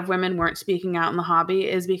a lot of women weren't speaking out in the hobby,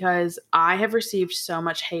 is because I have received so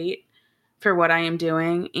much hate for what I am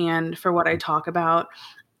doing and for what I talk about.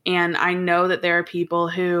 And I know that there are people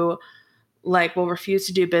who like will refuse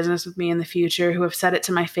to do business with me in the future, who have said it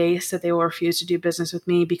to my face that they will refuse to do business with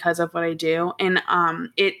me because of what I do. And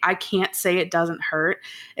I can't say it doesn't hurt.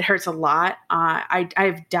 It hurts a lot.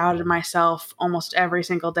 I've doubted myself almost every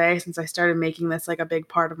single day since I started making this like a big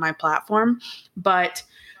part of my platform. But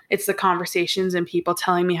it's the conversations and people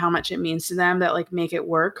telling me how much it means to them that like make it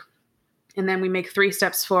work. And then we make 3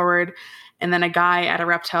 steps forward, and then a guy at a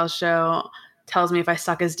reptile show tells me if I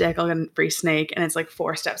suck his dick, I'll get a free snake. And it's like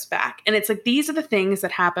 4 steps back. And it's like, these are the things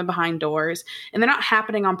that happen behind doors, and they're not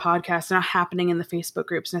happening on podcasts. They're not happening in the Facebook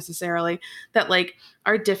groups necessarily, that like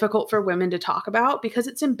are difficult for women to talk about because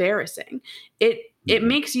it's embarrassing. It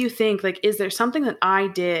makes you think like, is there something that I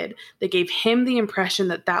did that gave him the impression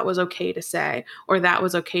that that was okay to say, or that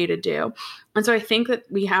was okay to do? And so I think that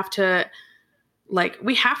we have to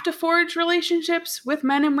forge relationships with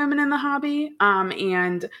men and women in the hobby.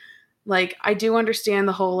 And like, I do understand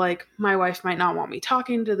the whole, like, my wife might not want me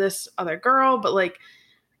talking to this other girl, but like,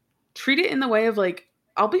 treat it in the way of like,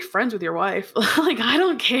 I'll be friends with your wife. Like, I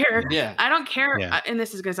don't care. Yeah. I don't care. Yeah. And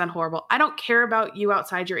this is going to sound horrible. I don't care about you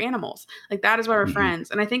outside your animals. Like, that is why we're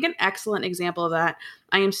friends. And I think an excellent example of that,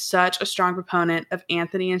 I am such a strong proponent of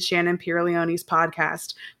Anthony and Shannon Pierleone's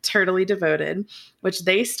podcast, Turtly Devoted, which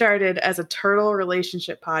they started as a turtle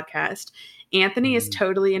relationship podcast. Anthony is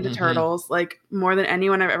totally into turtles, like more than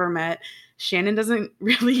anyone I've ever met. Shannon doesn't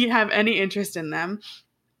really have any interest in them.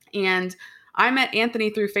 And I met Anthony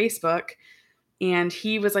through Facebook, and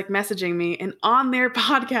he was like messaging me. And on their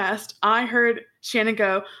podcast, I heard Shannon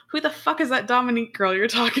go, "Who the fuck is that Dominique girl you're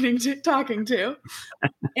talking to?"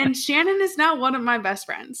 And Shannon is now one of my best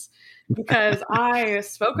friends because I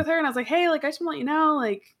spoke with her and I was like, "Hey, like, I just want to let you know,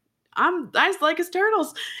 like, I just like his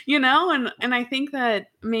turtles, you know?" And I think that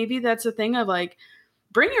maybe that's a thing of like,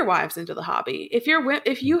 bring your wives into the hobby. If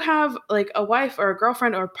you have like a wife or a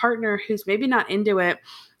girlfriend or a partner who's maybe not into it,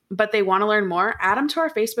 but they want to learn more, add them to our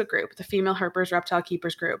Facebook group, the Female Herpers Reptile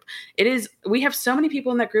Keepers group. We have so many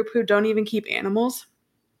people in that group who don't even keep animals,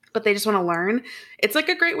 but they just want to learn. It's like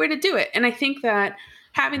a great way to do it. And I think that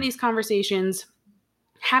having these conversations,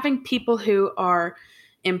 having people who are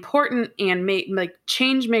important and like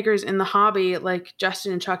change makers in the hobby, like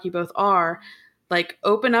Justin and Chucky both are, like,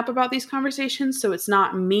 open up about these conversations. So it's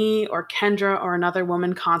not me or Kendra or another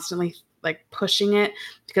woman constantly like pushing it,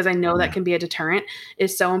 because I know that can be a deterrent,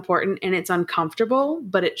 is so important. And it's uncomfortable,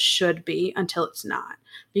 but it should be until it's not.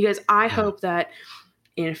 Because I hope that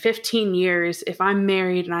in 15 years, if I'm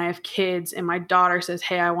married and I have kids and my daughter says,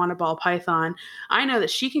 "Hey, I want a ball python," I know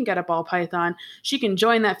that she can get a ball python. She can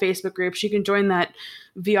join that Facebook group. She can join that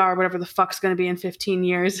VR, whatever the fuck's going to be in 15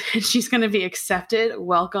 years. And she's going to be accepted,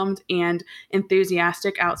 welcomed, and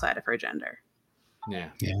enthusiastic outside of her gender. Yeah,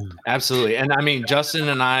 absolutely. And I mean, Justin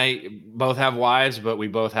and I both have wives, but we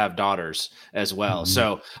both have daughters as well.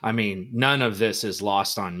 So, I mean, none of this is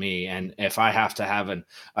lost on me. And if I have to have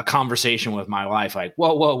a conversation with my wife, like,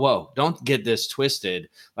 whoa, don't get this twisted.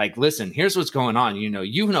 Like, listen, here's what's going on. You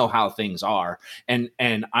know how things are. And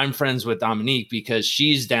I'm friends with Dominique because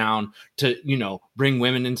she's down to, bring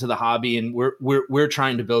women into the hobby, and we're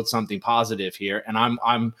trying to build something positive here. And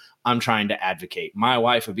I'm trying to advocate. My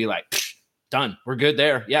wife would be like, done. We're good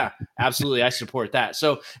there. Yeah, absolutely. I support that.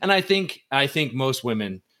 So, and I think most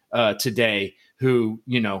women today who,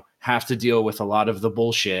 have to deal with a lot of the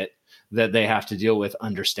bullshit that they have to deal with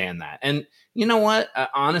understand that. And you know what?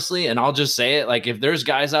 Honestly, and I'll just say it, like, if there's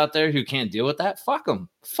guys out there who can't deal with that, fuck them.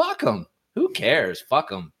 Who cares? Fuck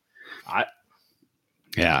them.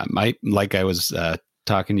 Like I was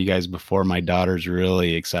talking to you guys before, my daughter's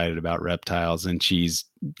really excited about reptiles and she's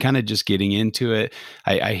kind of just getting into it.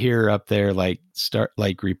 I hear her up there start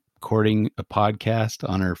recording a podcast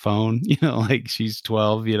on her phone, like she's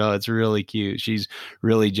 12, it's really cute. She's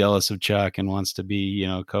really jealous of Chuck and wants to be,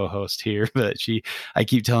 co-host here, but I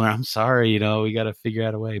keep telling her, I'm sorry, we got to figure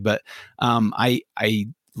out a way. But I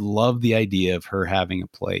love the idea of her having a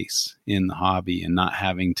place in the hobby and not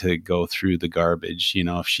having to go through the garbage,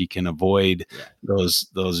 if she can avoid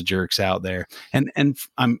those jerks out there. And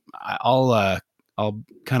I'll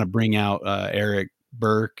kind of bring out Eric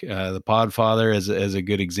Burke, the Podfather, as a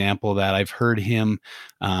good example of that. I've heard him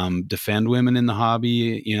defend women in the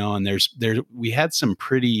hobby, and we had some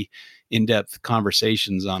pretty in-depth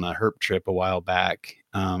conversations on a herp trip a while back.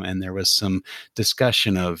 And there was some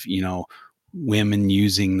discussion of, women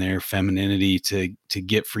using their femininity to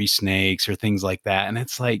get free snakes or things like that. And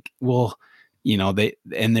it's like, well,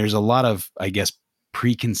 there's a lot of, I guess,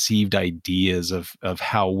 preconceived ideas of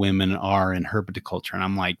how women are in herpetoculture. And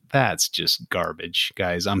I'm like, that's just garbage,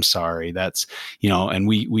 guys. I'm sorry. That's, and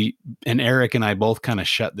we and Eric and I both kind of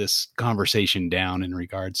shut this conversation down in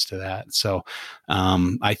regards to that. So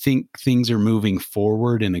I think things are moving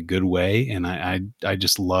forward in a good way. And I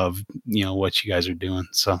just love, what you guys are doing.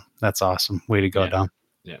 So that's awesome. Way to go, Dom.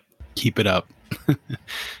 Yeah. Keep it up.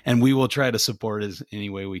 And we will try to support as any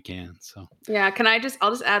way we can. So yeah,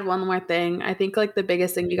 I'll just add one more thing. I think like the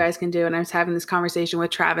biggest thing you guys can do, and I was having this conversation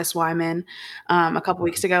with Travis Wyman a couple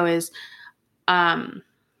weeks ago, is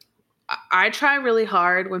I try really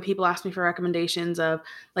hard when people ask me for recommendations of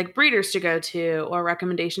like breeders to go to or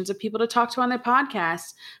recommendations of people to talk to on their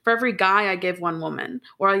podcasts. For every guy, I give one woman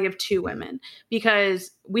or I give two women,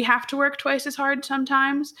 because we have to work twice as hard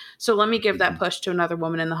sometimes. So let me give that push to another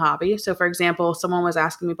woman in the hobby. So for example, someone was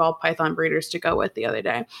asking me ball python breeders to go with the other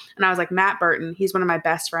day. And I was like, Matt Burton, he's one of my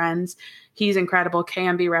best friends. He's incredible.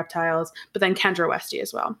 KMB Reptiles, but then Kendra Westy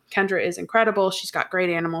as well. Kendra is incredible. She's got great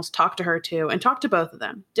animals. Talk to her too, and talk to both of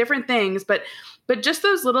them. Different things, but just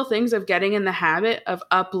those little things of getting in the habit of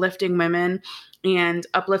uplifting women and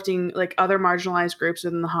uplifting like other marginalized groups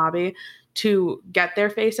within the hobby. to get their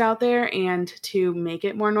face out there and to make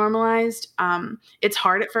it more normalized. It's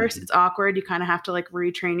hard at first. It's awkward. You kind of have to like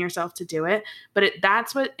retrain yourself to do it. But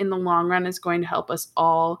that's what in the long run is going to help us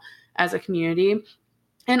all as a community.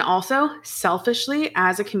 And also, selfishly,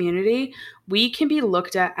 as a community, we can be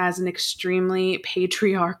looked at as an extremely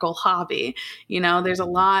patriarchal hobby. You know, there's a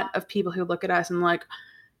lot of people who look at us and like,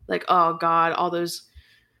 oh God, all those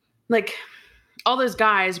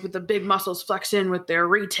guys with the big muscles flexing with their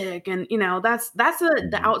retic. And, you know, that's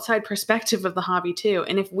the outside perspective of the hobby too.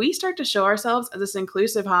 And if we start to show ourselves as this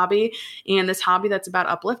inclusive hobby and this hobby that's about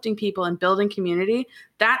uplifting people and building community,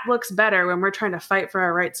 that looks better when we're trying to fight for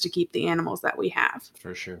our rights to keep the animals that we have.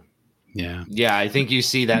 For sure. Yeah. Yeah. I think you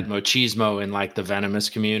see that machismo in like the venomous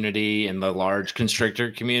community and the large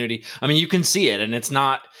constrictor community. I mean, you can see it, and it's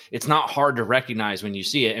not hard to recognize when you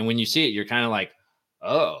see it. And when you see it, you're kind of like,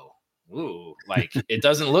 oh, ooh, like it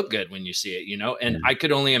doesn't look good when you see it, you know? And I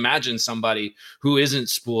could only imagine somebody who isn't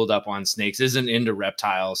spooled up on snakes, isn't into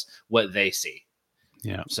reptiles, what they see.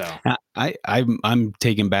 Yeah. So I'm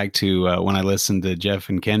taken back to when I listened to Jeff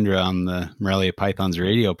and Kendra on the Morelia Pythons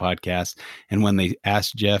radio podcast, and when they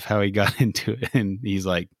asked Jeff how he got into it, and he's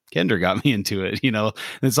like, Kendra got me into it, you know.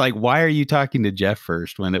 And it's like, why are you talking to Jeff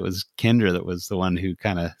first when it was Kendra that was the one who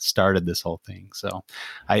kind of started this whole thing? So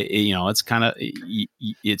it's kind of,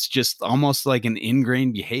 it's just almost like an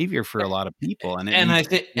ingrained behavior for a lot of people.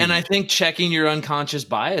 I think checking your unconscious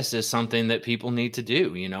bias is something that people need to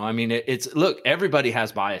do. You know, I mean, look, everybody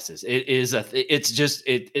has biases. It's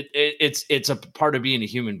a part of being a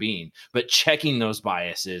human being, but checking those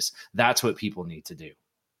biases, that's what people need to do.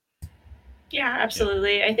 Yeah,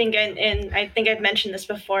 absolutely. Yeah. I think, and I think I've mentioned this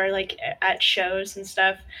before, like at shows and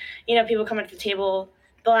stuff, you know, people come up to the table,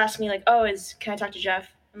 they'll ask me like, oh, can I talk to Jeff?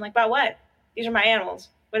 I'm like, about what? These are my animals.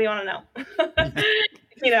 What do you want to know?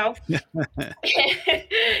 You know,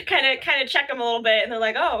 kind of check them a little bit, and they're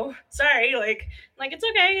like, oh, sorry. Like it's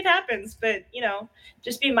okay. It happens. But, you know,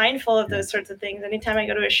 just be mindful of those sorts of things. Anytime I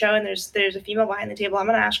go to a show and there's a female behind the table, I'm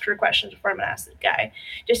going to ask her questions before I'm going to ask the guy,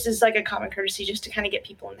 just as like a common courtesy, just to kind of get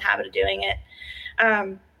people in the habit of doing it.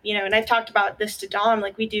 You know, and I've talked about this to Dom,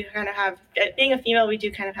 like we do kind of have, being a female, we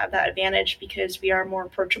do kind of have that advantage because we are more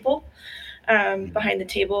approachable behind the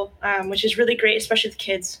table, which is really great, especially with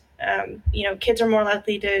kids. You know, kids are more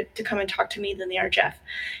likely to come and talk to me than they are Jeff,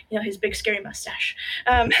 you know, his big scary mustache.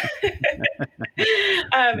 And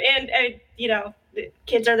you know,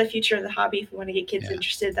 kids are the future of the hobby. If we want to get kids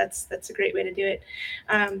interested, that's a great way to do it.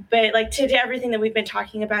 But like to everything that we've been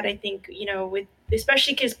talking about, I think, you know,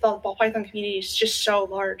 especially because the ball python community is just so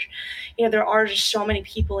large, you know, there are just so many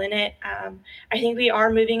people in it. I think we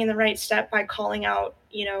are moving in the right step by calling out,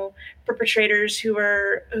 you know, perpetrators who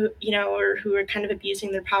are kind of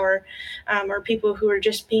abusing their power, or people who are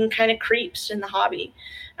just being kind of creeps in the hobby.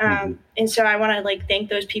 And so I want to like thank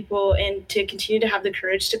those people and to continue to have the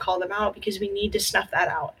courage to call them out, because we need to snuff that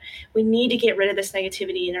out. We need to get rid of this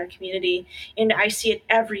negativity in our community. And I see it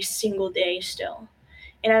every single day still.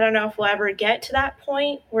 And I don't know if we'll ever get to that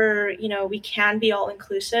point where, you know, we can be all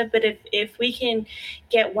inclusive, but if we can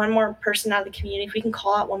get one more person out of the community, if we can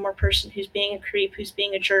call out one more person who's being a creep, who's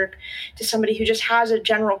being a jerk, to somebody who just has a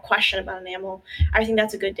general question about an animal, I think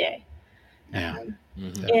that's a good day. Yeah.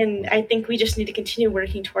 And I think we just need to continue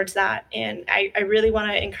working towards that. And I really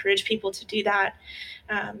want to encourage people to do that.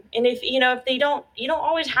 And if you don't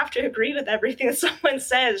always have to agree with everything that someone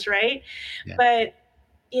says, right? Yeah. But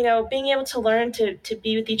you know, being able to learn to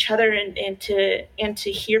be with each other and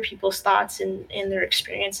to hear people's thoughts and their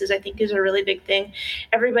experiences, I think is a really big thing.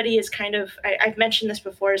 Everybody is kind of, I've mentioned this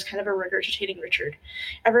before, is kind of a regurgitating Richard.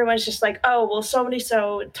 Everyone's just like, oh, well,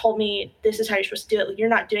 so told me this is how you're supposed to do it. You're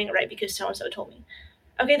not doing it right because so-and-so told me.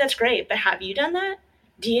 Okay, that's great. But have you done that?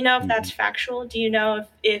 Do you know if that's factual? Do you know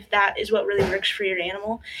if that is what really works for your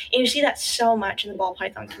animal? And you see that so much in the ball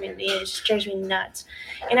python community, and it just drives me nuts.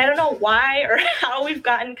 And I don't know why or how we've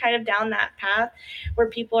gotten kind of down that path where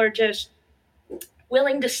people are just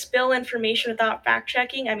willing to spill information without fact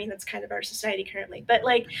checking. I mean, that's kind of our society currently, but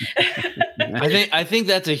like, I think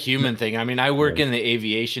that's a human thing. I mean, I work in the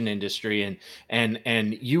aviation industry,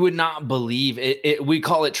 and you would not believe it. We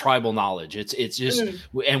call it tribal knowledge. It's just,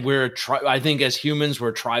 and I think as humans,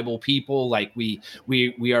 we're tribal people. Like we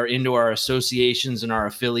are into our associations and our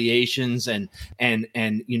affiliations, and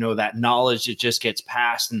you know, that knowledge, it just gets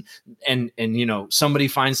passed, and you know, somebody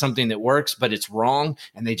finds something that works, but it's wrong,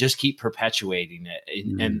 and they just keep perpetuating it.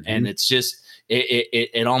 And it's just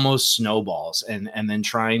it almost snowballs, and then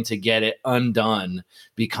trying to get it undone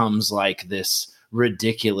becomes like this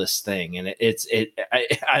ridiculous thing. And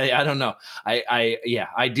I don't know.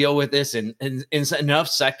 I deal with this in enough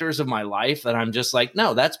sectors of my life that I'm just like,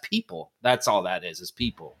 no, that's people. That's all that is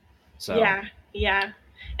people. So yeah.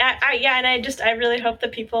 And I really hope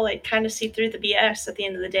that people like kind of see through the BS at the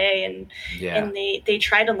end of the day, and they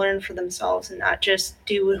try to learn for themselves and not just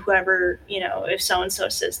do whoever, if so and so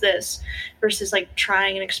says this, versus like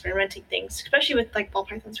trying and experimenting things, especially with like ball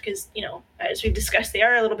pythons, because as we've discussed, they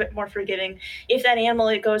are a little bit more forgiving. If that animal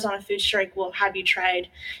it goes on a food strike, well, have you tried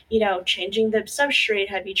changing the substrate?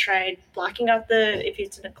 Have you tried blocking out if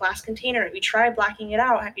it's in a glass container, have you tried blocking it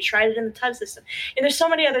out? Have you tried it in the tub system? And there's so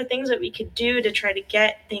many other things that we could do to try to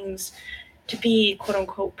get things to be quote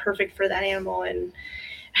unquote perfect for that animal, and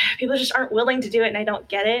people just aren't willing to do it, and I don't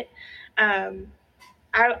get it.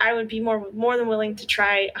 I would be more than willing to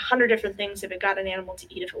try 100 different things if it got an animal to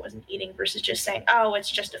eat if it wasn't eating, versus just saying, oh, it's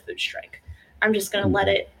just a food strike, I'm just going to let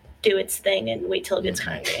it do its thing and wait till it gets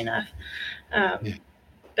hungry enough.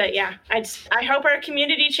 But yeah, I hope our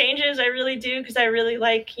community changes. I really do, because I really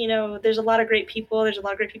like, there's a lot of great people. There's a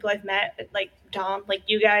lot of great people I've met, like Dom, like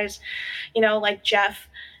you guys, like Jeff,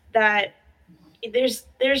 that there's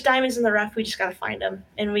diamonds in the rough. We just got to find them,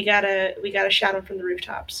 and we gotta shout them from the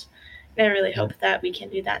rooftops. And I really hope that we can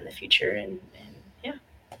do that in the future. And yeah.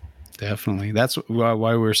 Definitely. That's why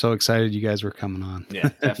we're so excited you guys were coming on. Yeah,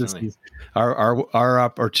 definitely. our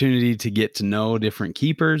opportunity to get to know different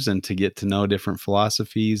keepers and to get to know different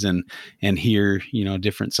philosophies and hear,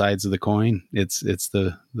 different sides of the coin. It's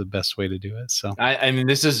the best way to do it. So I mean,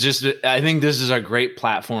 I think this is a great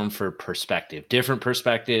platform for perspective, different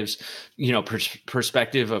perspectives,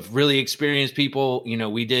 perspective of really experienced people.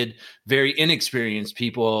 We did very inexperienced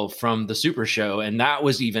people from the Super Show, and that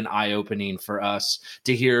was even eye-opening for us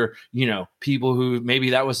to hear, people who maybe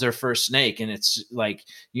that was their first snake. And it's like,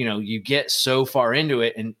 you get so far into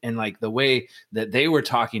it, and like the way that they were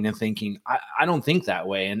talking and thinking, I don't think that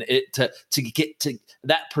way. And to get to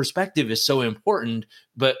that perspective is so important,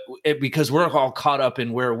 but because we're all caught up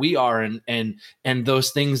in where we are and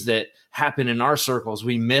those things that happen in our circles,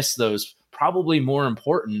 we miss those probably more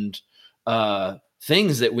important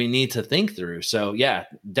things that we need to think through. So yeah,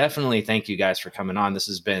 definitely. Thank you guys for coming on. This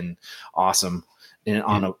has been awesome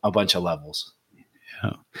on a bunch of levels.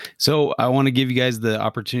 Yeah. So I want to give you guys the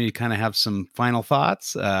opportunity to kind of have some final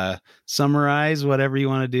thoughts, summarize whatever you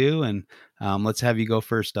want to do. And let's have you go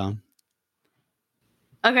first, Dom.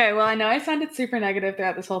 Okay. Well, I know I sounded super negative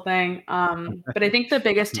throughout this whole thing. But I think the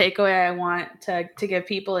biggest takeaway I want to give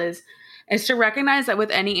people is to recognize that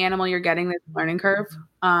with any animal you're getting, there's a learning curve,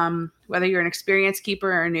 whether you're an experienced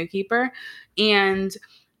keeper or a new keeper. And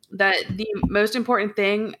that the most important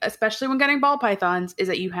thing, especially when getting ball pythons, is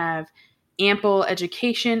that you have ample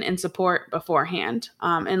education and support beforehand.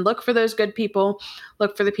 And look for those good people.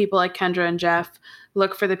 Look for the people like Kendra and Jeff.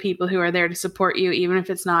 Look for the people who are there to support you, even if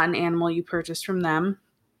it's not an animal you purchased from them.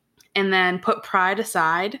 And then put pride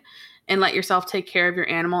aside and let yourself take care of your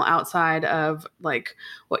animal outside of like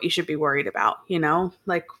what you should be worried about,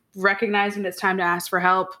 like recognize when it's time to ask for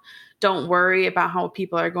help. Don't worry about how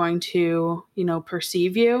people are going to,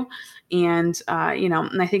 perceive you. And,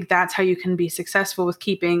 and I think that's how you can be successful with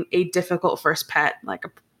keeping a difficult first pet like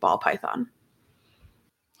a ball python.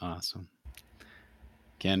 Awesome.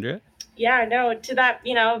 Kendra? Yeah, no, to that,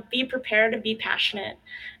 be prepared and be passionate.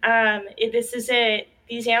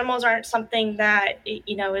 These animals aren't something that,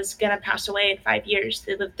 is going to pass away in 5 years.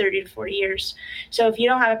 They live 30 to 40 years. So if you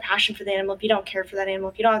don't have a passion for the animal, if you don't care for that animal,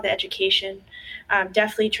 if you don't have the education,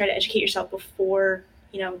 definitely try to educate yourself before,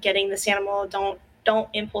 getting this animal. Don't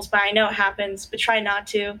impulse buy. I know it happens, but try not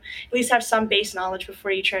to. At least have some base knowledge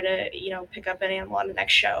before you try to, pick up an animal on the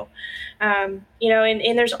next show. And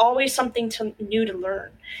there's always something new to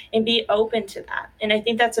learn, and be open to that. And I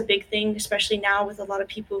think that's a big thing, especially now with a lot of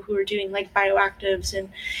people who are doing like bioactives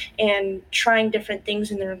and trying different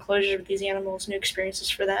things in their enclosure with these animals, new experiences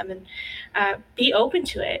for them, and be open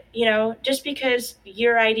to it. Just because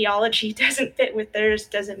your ideology doesn't fit with theirs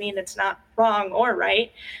doesn't mean it's not wrong or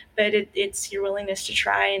right, but it's your willingness to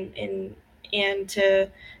try and to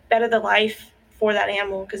better the life for that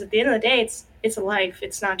animal, because at the end of the day, it's a life.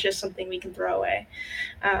 It's not just something we can throw away.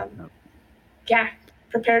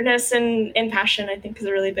 Preparedness and passion, I think, is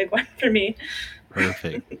a really big one for me.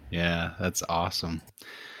 Perfect. Yeah, that's awesome.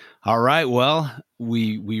 All right. Well,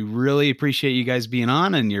 we really appreciate you guys being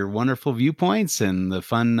on and your wonderful viewpoints and the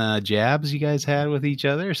fun jabs you guys had with each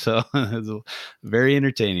other. So it was very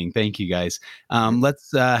entertaining. Thank you, guys.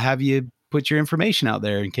 Let's have you put your information out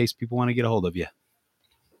there in case people want to get a hold of you.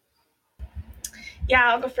 Yeah,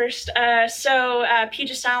 I'll go firfirst. So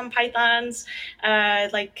Puget Sound Pythons,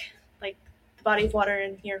 like body of water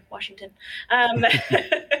in here, Washington. A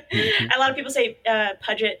lot of people say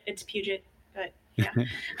Puget. It's Puget, but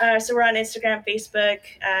yeah. So we're on Instagram, Facebook,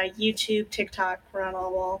 YouTube, TikTok. We're on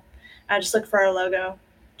all. Just look for our logo,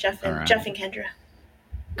 Jeff and Kendra.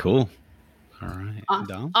 Cool. All right.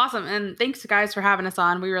 Awesome. And thanks, guys, for having us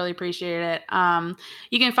on. We really appreciate it.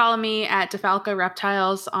 You can follow me at DeFalco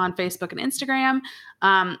Reptiles on Facebook and Instagram.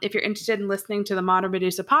 If you're interested in listening to the Modern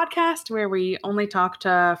Medusa podcast, where we only talk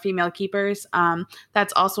to female keepers,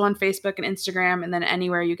 that's also on Facebook and Instagram, and then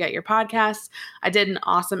anywhere you get your podcasts. I did an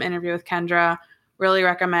awesome interview with Kendra. Really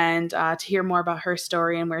recommend to hear more about her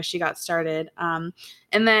story and where she got started. And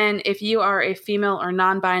then if you are a female or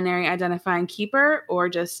non-binary identifying keeper, or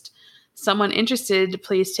just someone interested,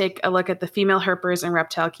 please take a look at the Female Herpers and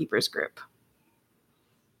Reptile Keepers group.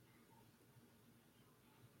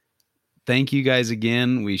 Thank you guys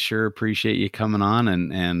again. We sure appreciate you coming on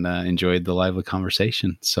and enjoyed the lively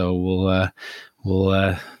conversation. So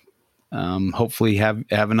we'll hopefully have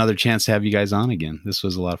another chance to have you guys on again. This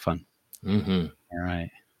was a lot of fun. Mm-hmm. All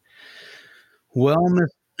right. Well,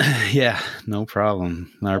 yeah, no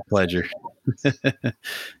problem. Our pleasure.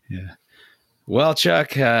 Yeah. Well,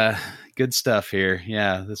 Chuck, good stuff here.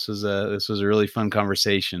 Yeah, this was a really fun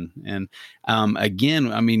conversation. And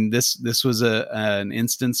again, I mean, this was an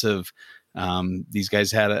instance of these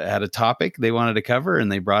guys had a topic they wanted to cover,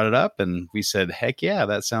 and they brought it up, and we said, heck yeah,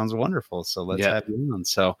 that sounds wonderful. So let's have you on.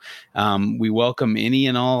 So we welcome any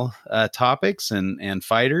and all topics and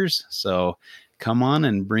fighters. So come on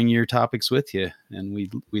and bring your topics with you, and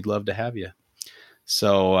we'd love to have you.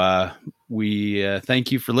 So we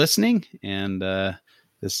thank you for listening, and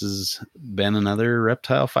this has been another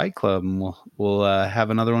Reptile Fight Club, and we'll have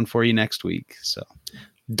another one for you next week. So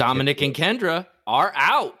Dominic and Kendra are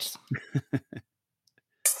out.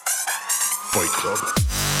 Fight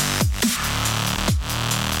Club.